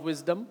call of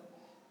wisdom,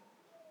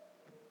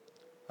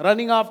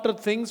 running after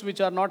things which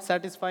are not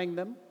satisfying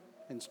them,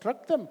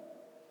 instruct them.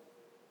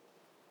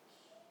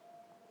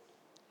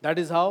 That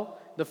is how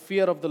the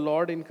fear of the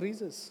Lord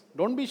increases.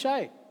 Don't be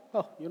shy.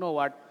 You know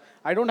what?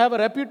 I don't have a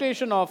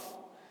reputation of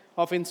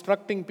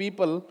instructing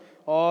people,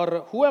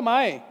 or who am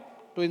I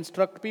to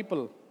instruct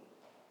people?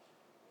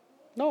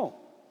 No.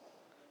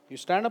 You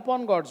stand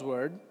upon God's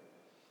word.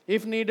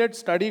 If needed,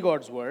 study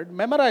God's word,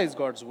 memorize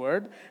God's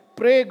word,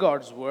 pray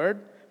God's word,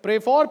 pray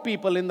for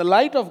people in the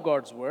light of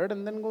God's word,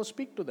 and then go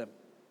speak to them.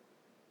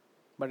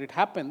 But it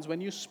happens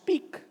when you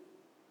speak.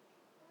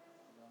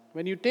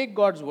 When you take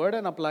God's word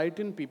and apply it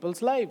in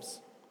people's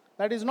lives.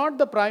 That is not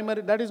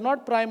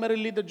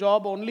primarily the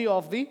job only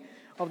of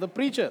the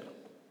preacher.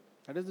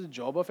 That is the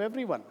job of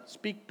everyone.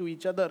 Speak to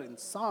each other in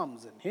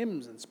psalms and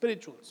hymns and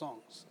spiritual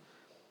songs.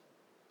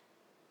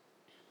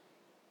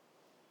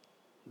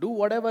 Do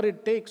whatever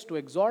it takes to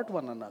exhort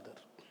one another.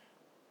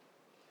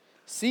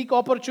 Seek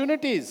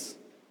opportunities.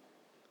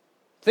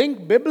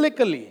 Think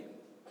biblically.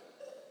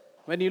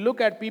 When you look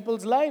at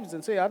people's lives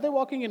and say, are they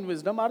walking in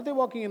wisdom? Are they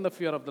walking in the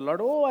fear of the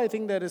Lord? I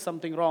think there is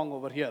something wrong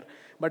over here.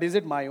 But is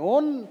it my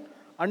own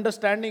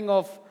understanding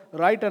of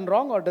right and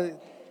wrong, or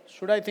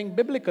should I think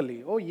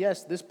biblically?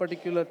 Yes, this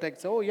particular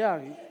text.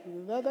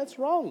 That's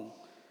wrong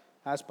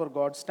as per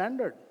God's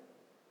standard.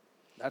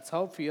 That's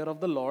how fear of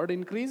the Lord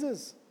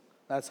increases.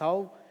 That's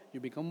how you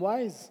become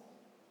wise.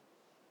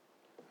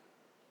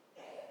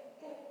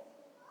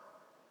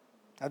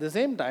 At the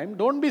same time,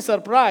 don't be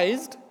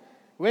surprised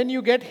when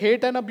you get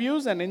hate and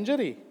abuse and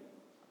injury.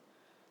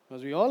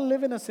 Because we all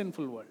live in a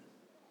sinful world.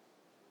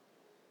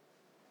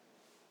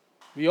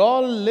 We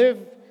all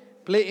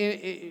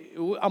play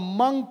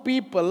among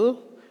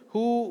people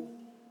who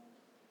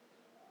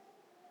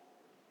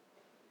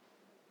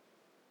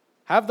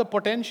have the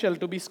potential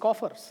to be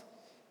scoffers.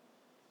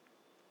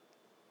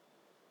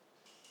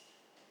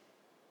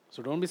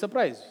 So don't be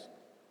surprised.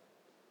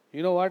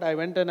 You know what? I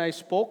went and I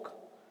spoke,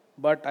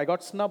 but I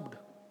got snubbed.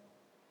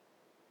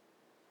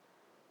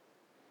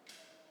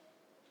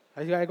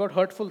 I got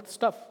hurtful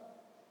stuff.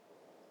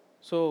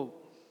 So,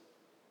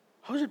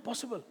 how is it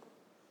possible?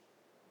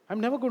 I'm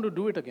never going to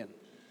do it again.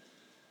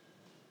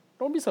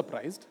 Don't be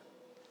surprised.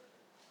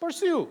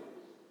 Pursue.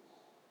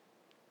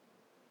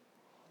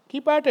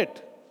 Keep at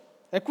it.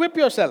 Equip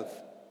yourself.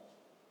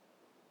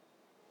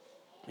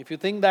 If you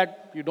think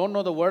that you don't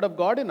know the Word of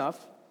God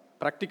enough,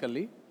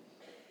 practically,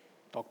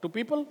 talk to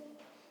people.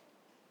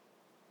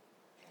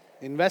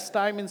 Invest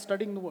time in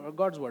studying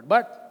God's Word.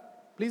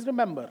 But please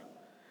remember,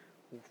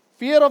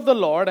 fear of the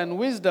Lord and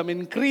wisdom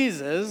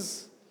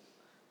increases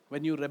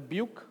when you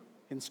rebuke,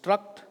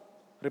 instruct,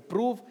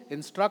 reprove,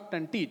 instruct,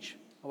 and teach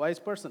a wise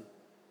person.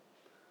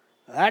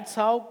 That's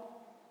how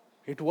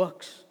it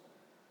works.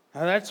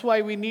 And that's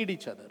why we need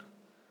each other.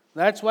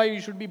 That's why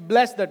you should be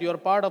blessed that you're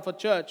part of a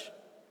church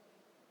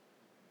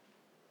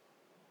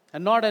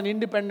and not an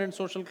independent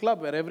social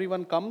club where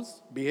everyone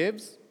comes,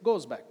 behaves,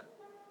 goes back.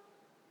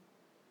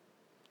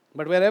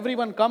 But where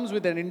everyone comes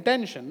with an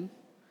intention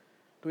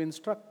to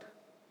instruct,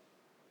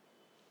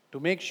 to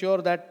make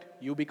sure that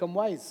you become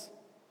wise.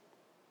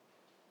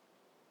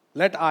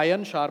 Let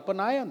iron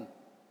sharpen iron.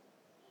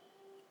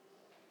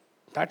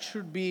 That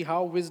should be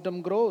how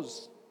wisdom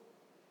grows.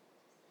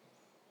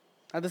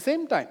 At the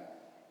same time,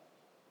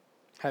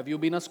 have you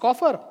been a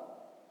scoffer?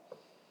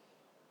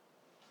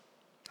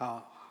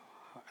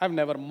 I've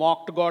never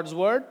mocked God's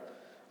word.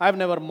 I've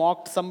never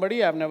mocked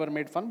somebody. I've never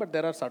made fun, but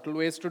there are subtle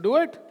ways to do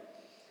it.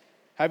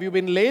 Have you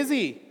been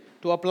lazy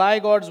to apply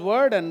God's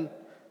word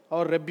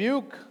or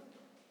rebuke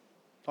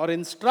or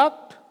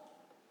instruct?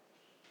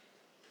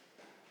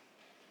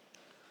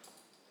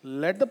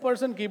 Let the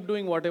person keep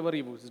doing whatever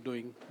he was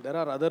doing. There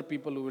are other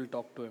people who will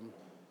talk to him.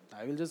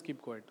 I will just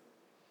keep quiet.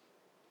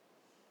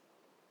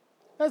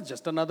 That's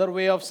just another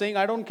way of saying,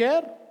 I don't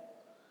care.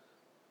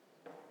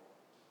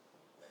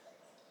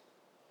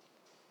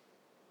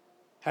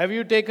 Have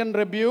you taken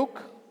rebuke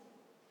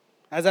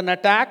as an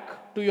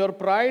attack to your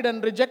pride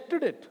and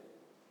rejected it?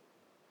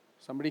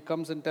 Somebody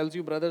comes and tells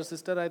you, brother,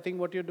 sister, I think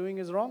what you're doing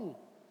is wrong.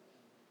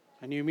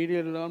 And you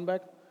immediately run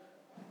back.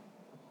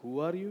 Who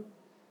are you?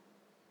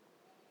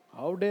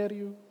 How dare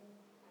you?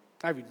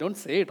 We don't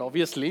say it,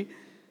 obviously.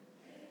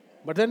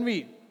 But then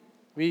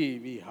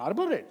we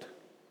harbor it.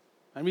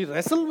 And we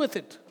wrestle with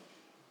it.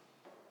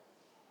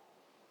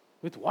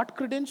 With what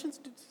credentials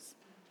did this?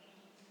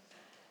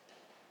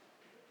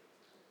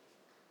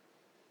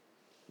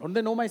 Don't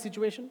they know my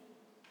situation?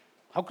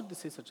 How could they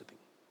say such a thing?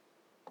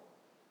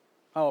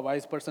 How a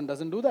wise person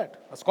doesn't do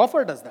that. A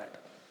scoffer does that.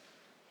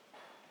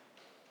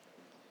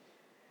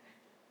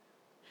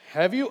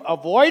 Have you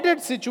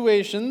avoided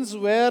situations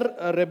where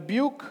a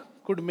rebuke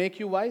could make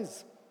you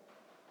wise?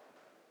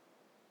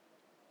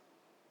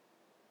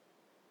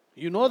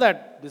 You know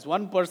that this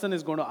one person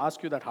is going to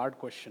ask you that hard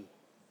question.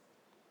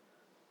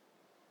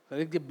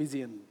 So get busy.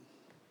 You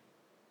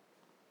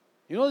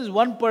know this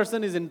one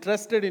person is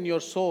interested in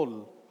your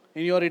soul,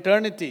 in your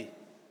eternity.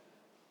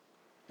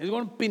 It's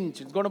going to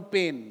pinch, it's going to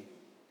pain.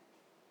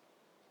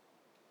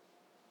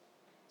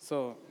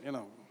 So,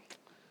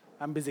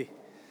 I'm busy.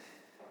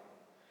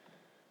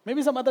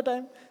 Maybe some other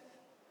time.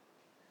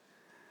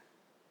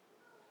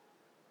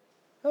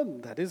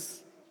 And that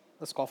is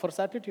a scoffer's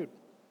attitude.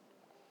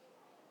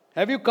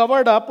 Have you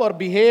covered up or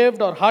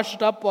behaved or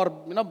hushed up or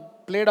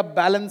played a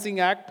balancing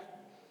act?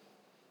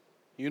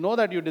 You know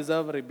that you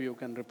deserve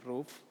rebuke and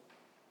reproof.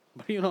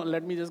 But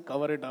let me just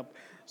cover it up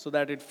so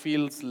that it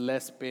feels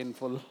less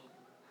painful.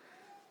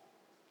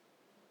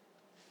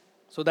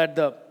 So that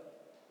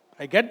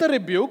I get the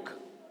rebuke,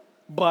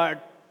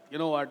 but you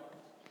know what?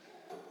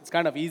 It's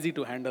kind of easy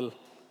to handle.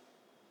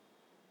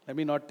 Let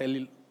me not tell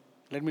you,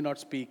 let me not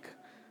speak,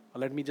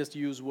 or let me just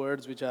use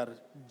words which are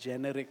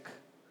generic.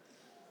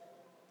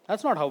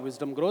 That's not how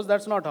wisdom grows.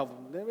 That's not how.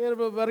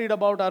 We're worried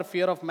about our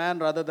fear of man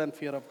rather than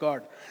fear of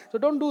God. So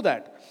don't do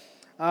that.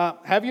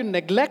 Have you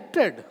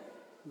neglected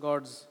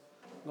God's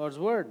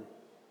word?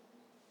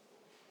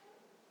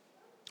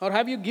 Or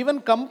have you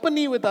given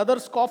company with other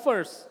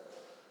scoffers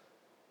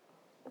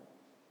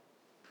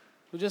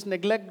who just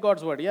neglect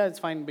God's word? Yeah, it's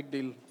fine, big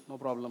deal, no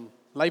problem.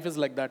 Life is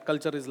like that,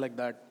 culture is like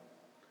that.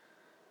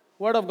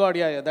 Word of God,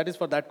 yeah, that is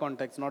for that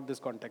context, not this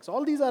context.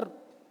 All these are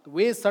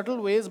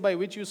subtle ways by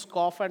which you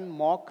scoff and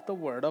mock the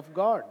word of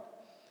God.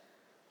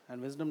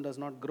 And wisdom does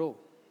not grow.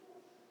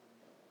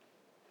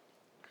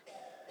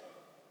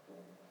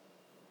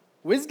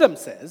 Wisdom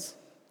says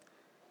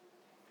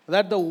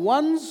that the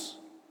ones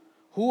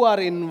who are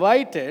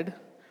invited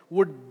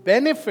would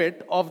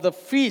benefit of the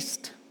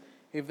feast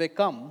if they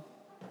come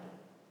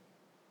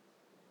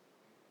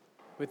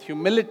with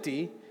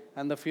humility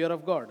and the fear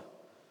of God.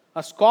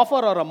 A scoffer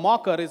or a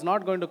mocker is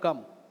not going to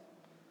come,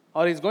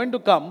 or is going to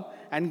come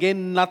and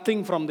gain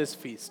nothing from this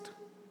feast.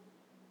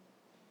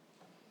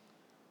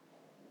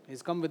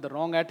 He's come with the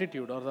wrong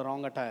attitude or the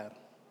wrong attire.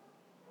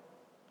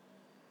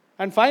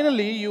 And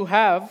finally, you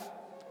have,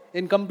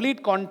 in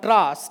complete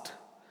contrast,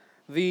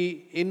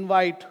 the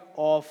invite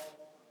of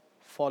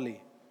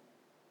folly.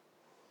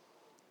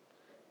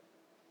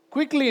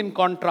 Quickly, in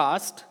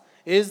contrast,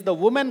 is the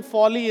woman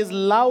folly is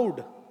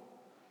loud.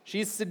 She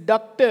is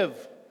seductive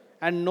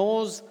and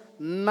knows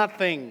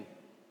nothing.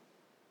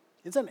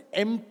 It's an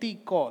empty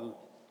call.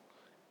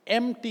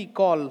 Empty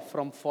call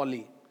from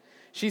folly.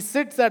 She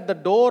sits at the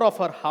door of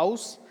her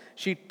house.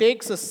 She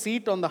takes a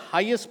seat on the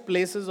highest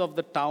places of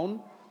the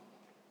town,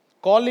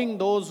 calling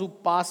those who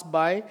pass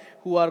by,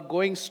 who are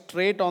going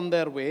straight on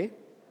their way.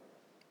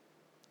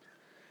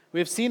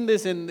 We've seen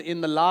this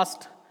in the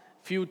last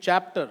few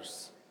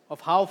chapters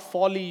of how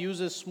folly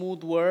uses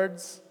smooth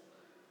words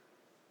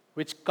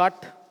which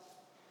cut,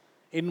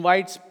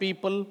 invites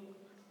people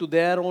to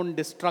their own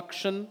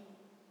destruction.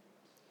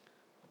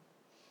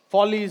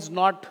 Folly is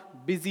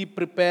not busy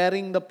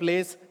preparing the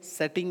place,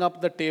 setting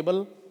up the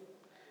table.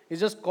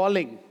 It's just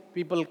calling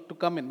people to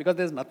come in because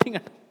there is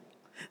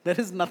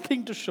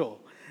nothing to show.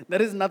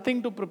 There is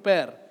nothing to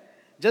prepare.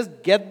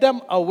 Just get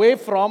them away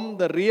from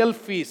the real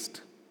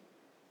feast.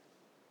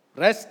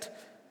 Rest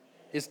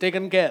is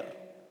taken care.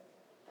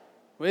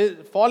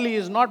 Folly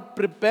is not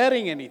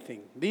preparing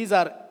anything. These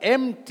are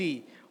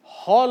empty,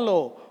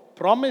 hollow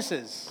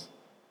promises.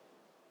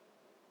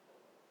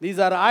 These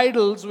are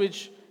idols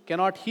which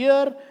cannot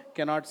hear,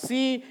 cannot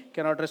see,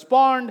 cannot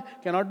respond,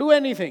 cannot do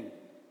anything.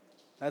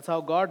 That's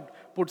how God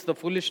puts the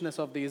foolishness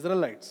of the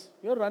Israelites.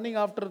 You're running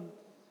after,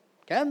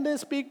 can they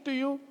speak to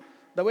you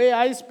the way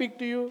I speak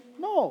to you?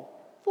 No,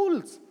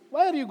 fools.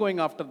 Why are you going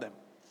after them?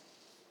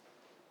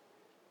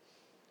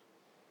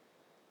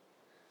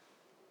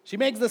 She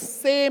makes the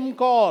same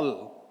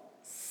call,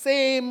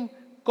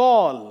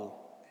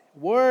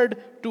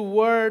 word to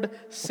word,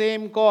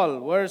 same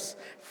call. Verse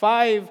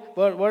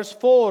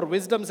 4,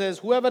 wisdom says,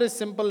 whoever is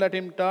simple, let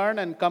him turn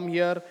and come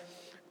here.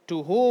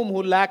 To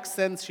who lacks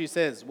sense, she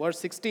says. Verse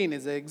 16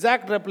 is the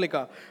exact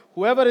replica.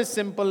 Whoever is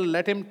simple,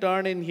 let him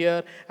turn in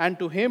here. And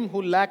to him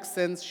who lacks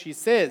sense, she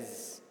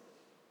says.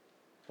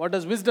 What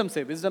does wisdom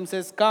say? Wisdom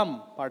says,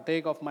 come,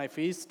 partake of my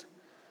feast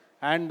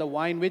and the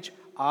wine which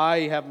I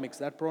have mixed.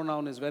 That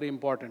pronoun is very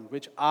important,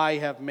 which I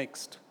have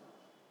mixed.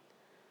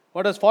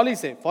 What does folly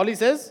say? Folly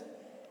says,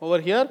 over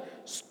here,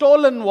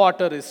 stolen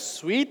water is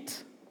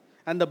sweet,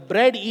 and the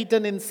bread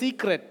eaten in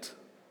secret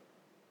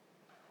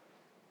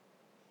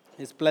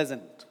is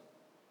pleasant.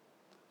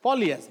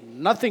 Folly has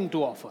nothing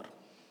to offer.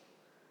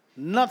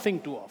 Nothing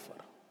to offer.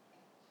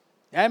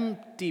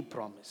 Empty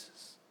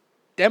promises.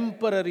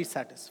 Temporary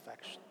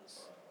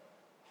satisfactions.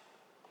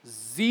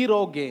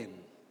 Zero gain.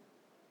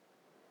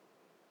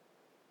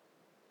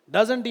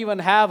 Doesn't even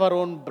have her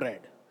own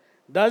bread.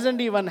 Doesn't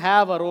even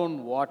have her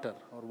own water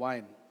or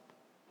wine.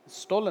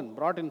 Stolen,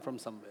 brought in from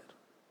somewhere.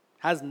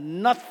 Has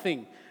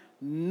nothing,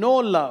 no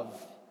love,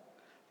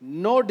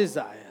 no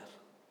desire,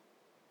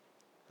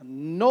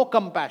 no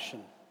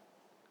compassion,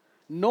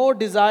 no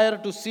desire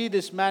to see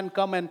this man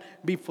come and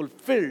be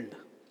fulfilled.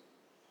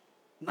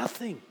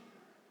 Nothing.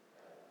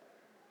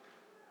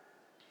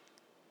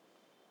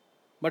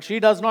 But she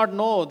does not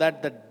know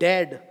that the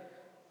dead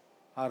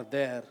are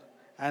there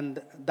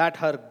and that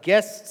her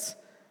guests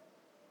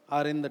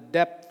are in the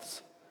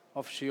depths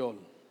of Sheol.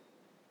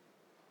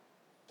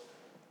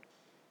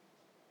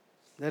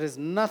 There is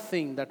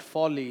nothing that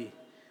folly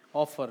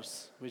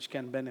offers which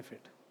can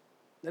benefit.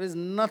 There is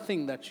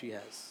nothing that she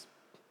has.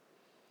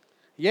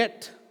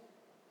 Yet,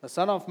 the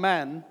Son of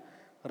Man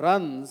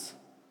runs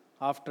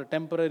after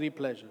temporary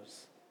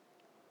pleasures,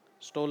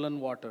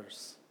 stolen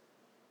waters,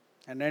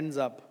 and ends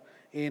up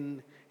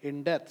in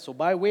death. So,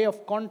 by way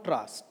of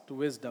contrast to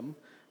wisdom,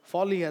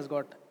 folly has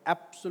got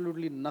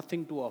absolutely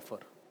nothing to offer,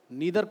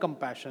 neither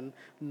compassion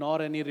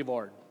nor any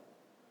reward.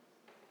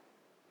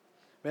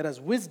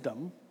 Whereas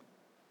wisdom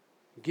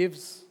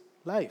gives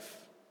life.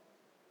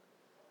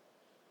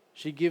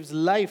 She gives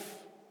life.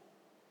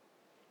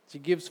 She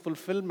gives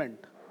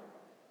fulfillment.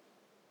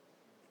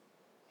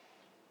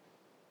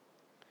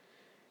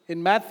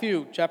 In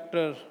Matthew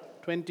chapter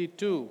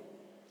 22,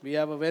 we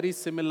have a very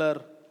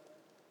similar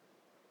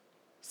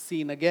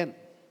scene again.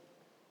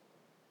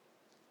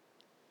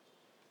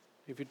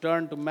 If you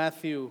turn to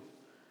Matthew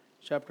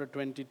chapter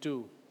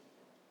 22,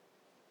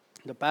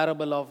 the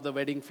parable of the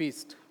wedding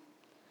feast.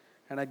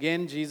 And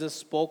again, Jesus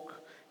spoke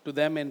to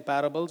them in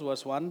parables,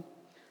 verse 1.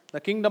 The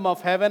kingdom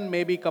of heaven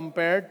may be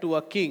compared to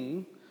a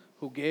king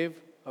who gave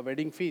a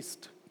wedding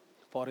feast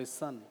for his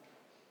son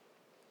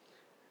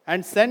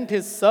and sent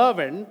his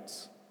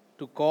servants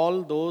to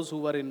call those who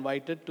were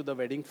invited to the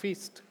wedding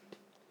feast.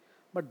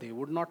 But they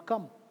would not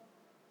come.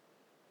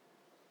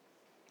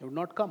 They would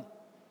not come.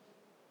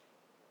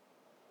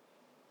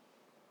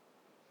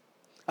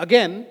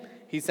 Again,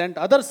 he sent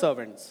other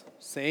servants,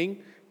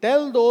 saying,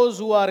 tell those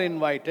who are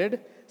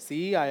invited,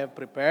 see, I have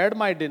prepared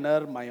my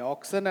dinner, my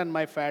oxen and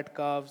my fat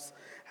calves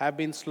have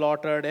been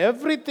slaughtered.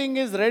 Everything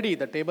is ready,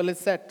 the table is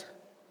set.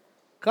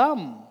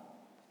 Come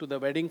to the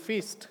wedding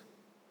feast.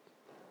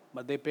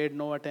 But they paid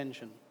no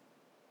attention.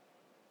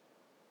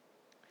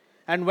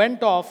 And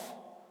went off,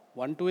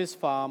 one to his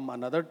farm,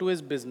 another to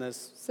his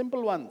business.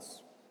 Simple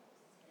ones.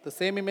 The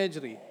same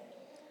imagery.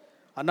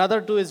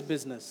 Another to his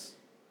business.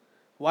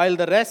 While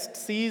the rest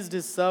seized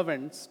his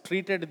servants,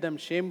 treated them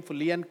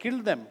shamefully and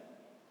killed them.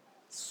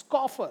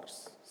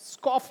 Scoffers,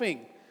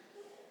 scoffing,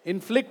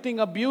 inflicting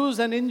abuse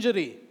and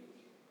injury.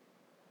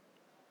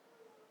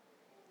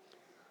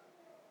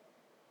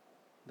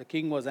 The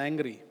king was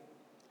angry,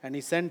 and he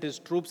sent his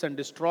troops and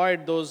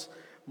destroyed those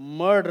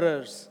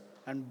murderers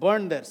and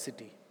burned their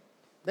city.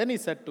 Then he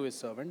said to his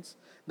servants,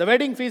 "The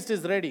wedding feast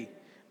is ready,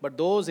 but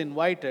those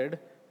invited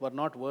were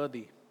not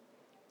worthy.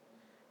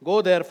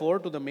 Go therefore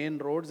to the main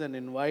roads and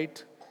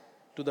invite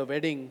to the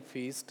wedding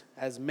feast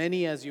as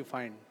many as you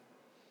find."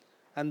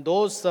 And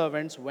those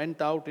servants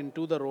went out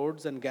into the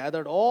roads and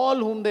gathered all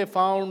whom they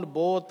found,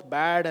 both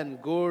bad and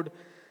good.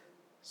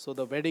 So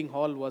the wedding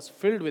hall was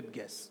filled with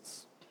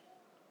guests.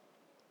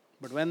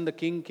 But when the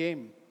king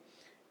came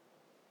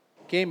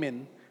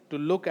in to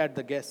look at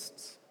the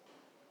guests,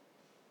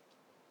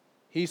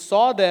 he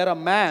saw there a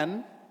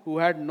man who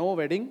had no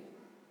wedding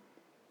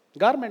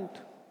garment.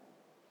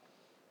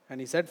 And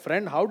he said,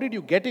 "Friend, how did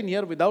you get in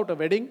here without a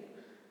wedding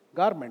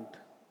garment?"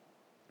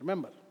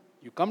 Remember,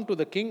 you come to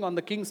the king on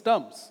the king's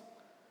terms.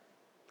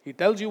 He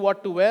tells you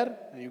what to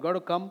wear, and you got to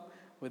come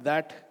with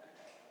that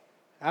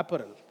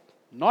apparel.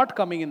 Not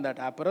coming in that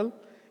apparel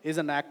is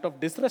an act of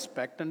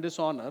disrespect and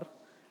dishonor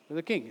to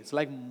the king. It's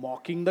like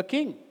mocking the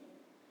king.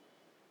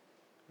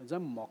 It's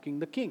like mocking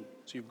the king.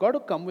 So you've got to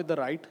come with the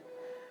right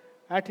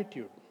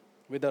attitude,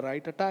 with the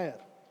right attire.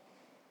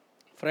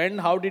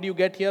 "Friend, how did you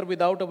get here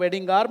without a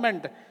wedding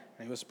garment?"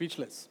 And he was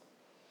speechless.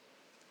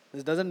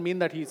 This doesn't mean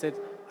that he said,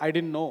 "I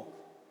didn't know."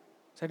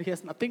 He said he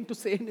has nothing to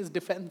say in his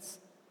defense.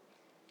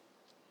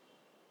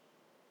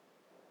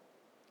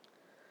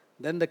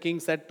 Then the king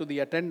said to the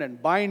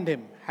attendant, "Bind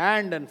him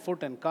hand and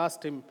foot and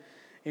cast him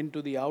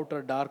into the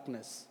outer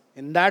darkness.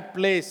 In that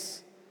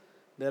place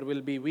there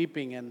will be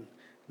weeping and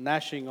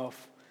gnashing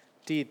of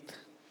teeth.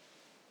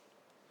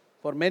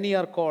 For many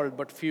are called,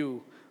 but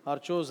few are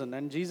chosen."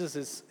 And Jesus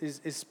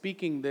is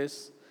speaking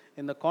this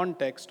in the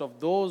context of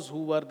those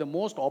who were the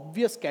most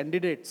obvious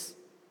candidates,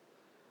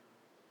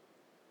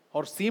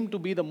 or seem to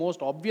be the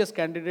most obvious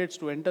candidates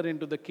to enter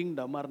into the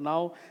kingdom, are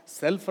now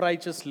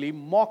self-righteously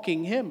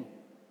mocking him.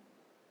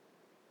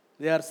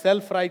 They are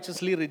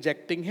self-righteously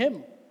rejecting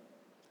him.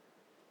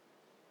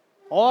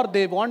 Or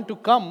they want to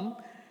come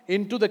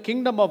into the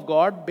kingdom of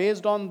God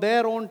based on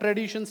their own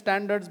tradition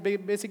standards,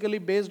 basically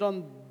based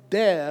on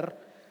their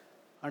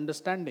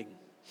understanding.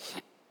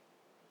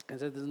 And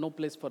says there's no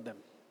place for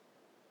them.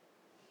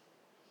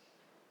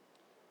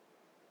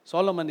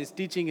 Solomon is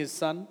teaching his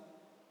son,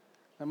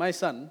 "My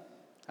son,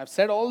 I've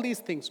said all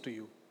these things to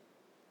you.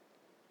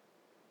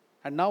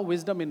 And now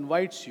wisdom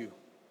invites you.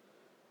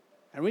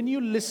 And when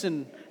you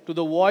listen to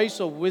the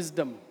voice of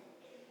wisdom,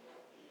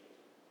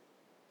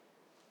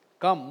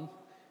 come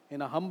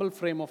in a humble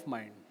frame of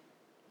mind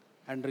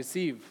and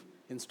receive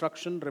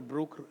instruction,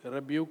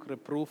 rebuke,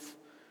 reproof."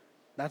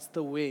 That's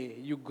the way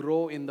you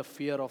grow in the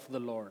fear of the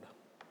Lord.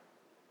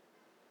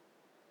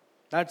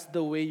 That's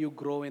the way you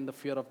grow in the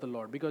fear of the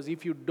Lord. Because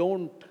if you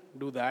don't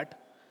do that,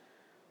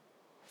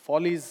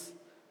 folly's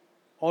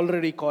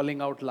already calling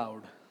out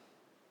loud.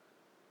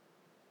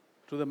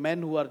 To the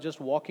men who are just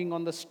walking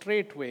on the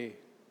straight way,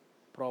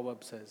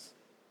 Proverbs says,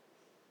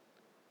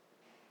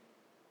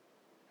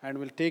 and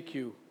will take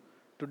you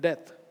to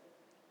death.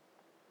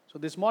 So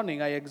this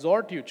morning I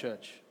exhort you,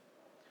 church,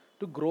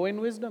 to grow in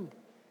wisdom.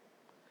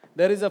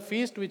 There is a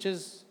feast which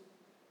is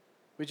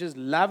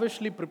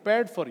lavishly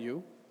prepared for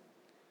you,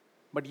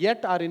 but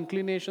yet our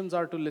inclinations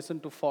are to listen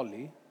to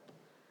folly.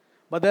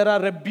 But there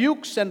are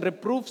rebukes and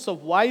reproofs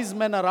of wise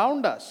men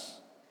around us,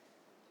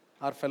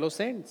 our fellow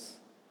saints,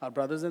 our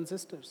brothers and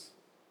sisters.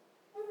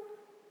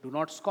 Do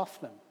not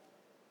scoff them,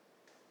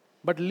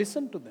 but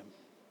listen to them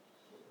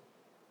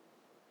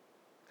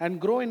and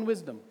grow in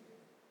wisdom.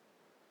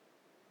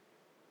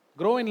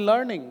 Grow in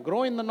learning,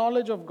 grow in the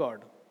knowledge of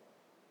God,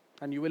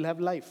 and you will have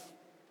life.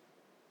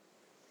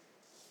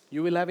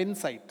 You will have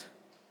insight.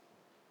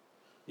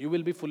 You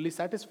will be fully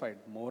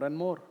satisfied more and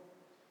more.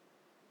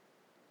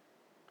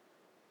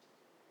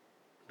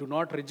 Do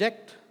not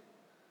reject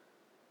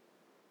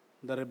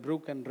the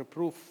rebuke and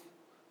reproof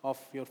of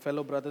your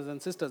fellow brothers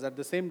and sisters. At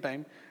the same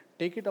time,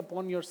 take it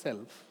upon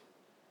yourself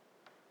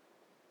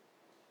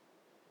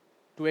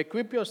to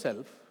equip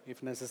yourself,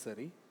 if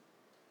necessary,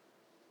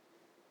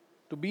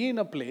 to be in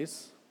a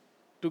place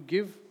to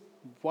give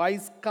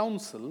wise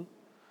counsel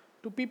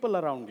to people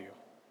around you.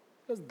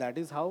 Because that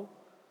is how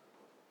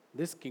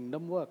this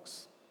kingdom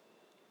works.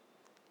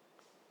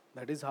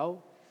 That is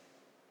how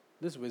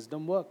this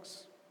wisdom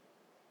works.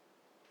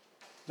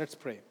 Let's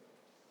pray.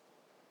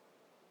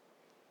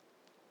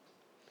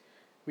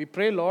 We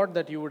pray, Lord,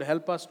 that you would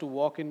help us to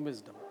walk in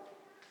wisdom.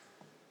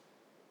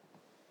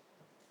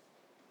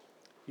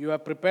 You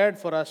have prepared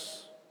for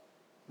us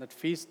that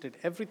feast.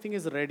 Everything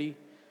is ready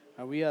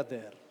and we are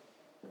there.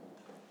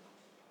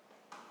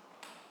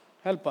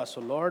 Help us,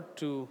 O Lord,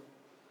 to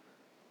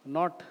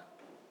not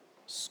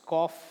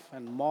scoff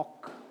and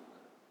mock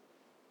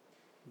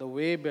the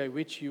way by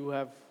which you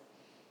have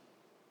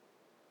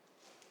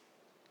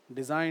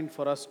designed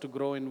for us to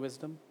grow in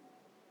wisdom.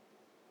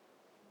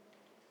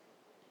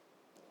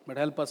 But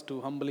help us to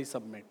humbly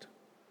submit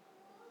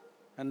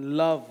and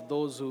love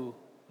those who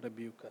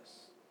rebuke us.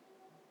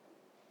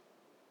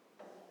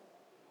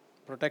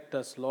 Protect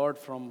us, Lord,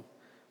 from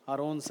our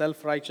own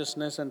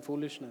self-righteousness and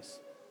foolishness,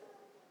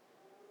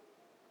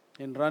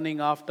 in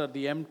running after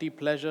the empty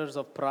pleasures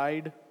of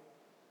pride,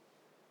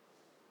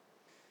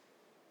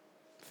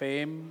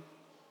 fame,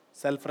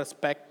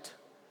 self-respect,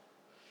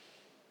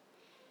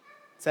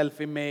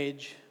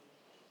 self-image,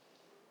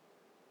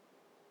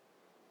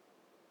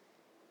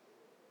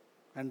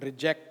 and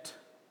reject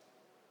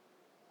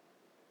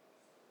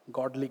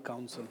godly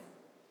counsel.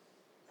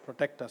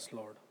 Protect us,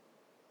 Lord.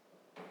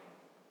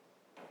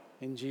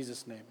 In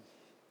Jesus' name,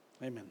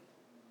 amen.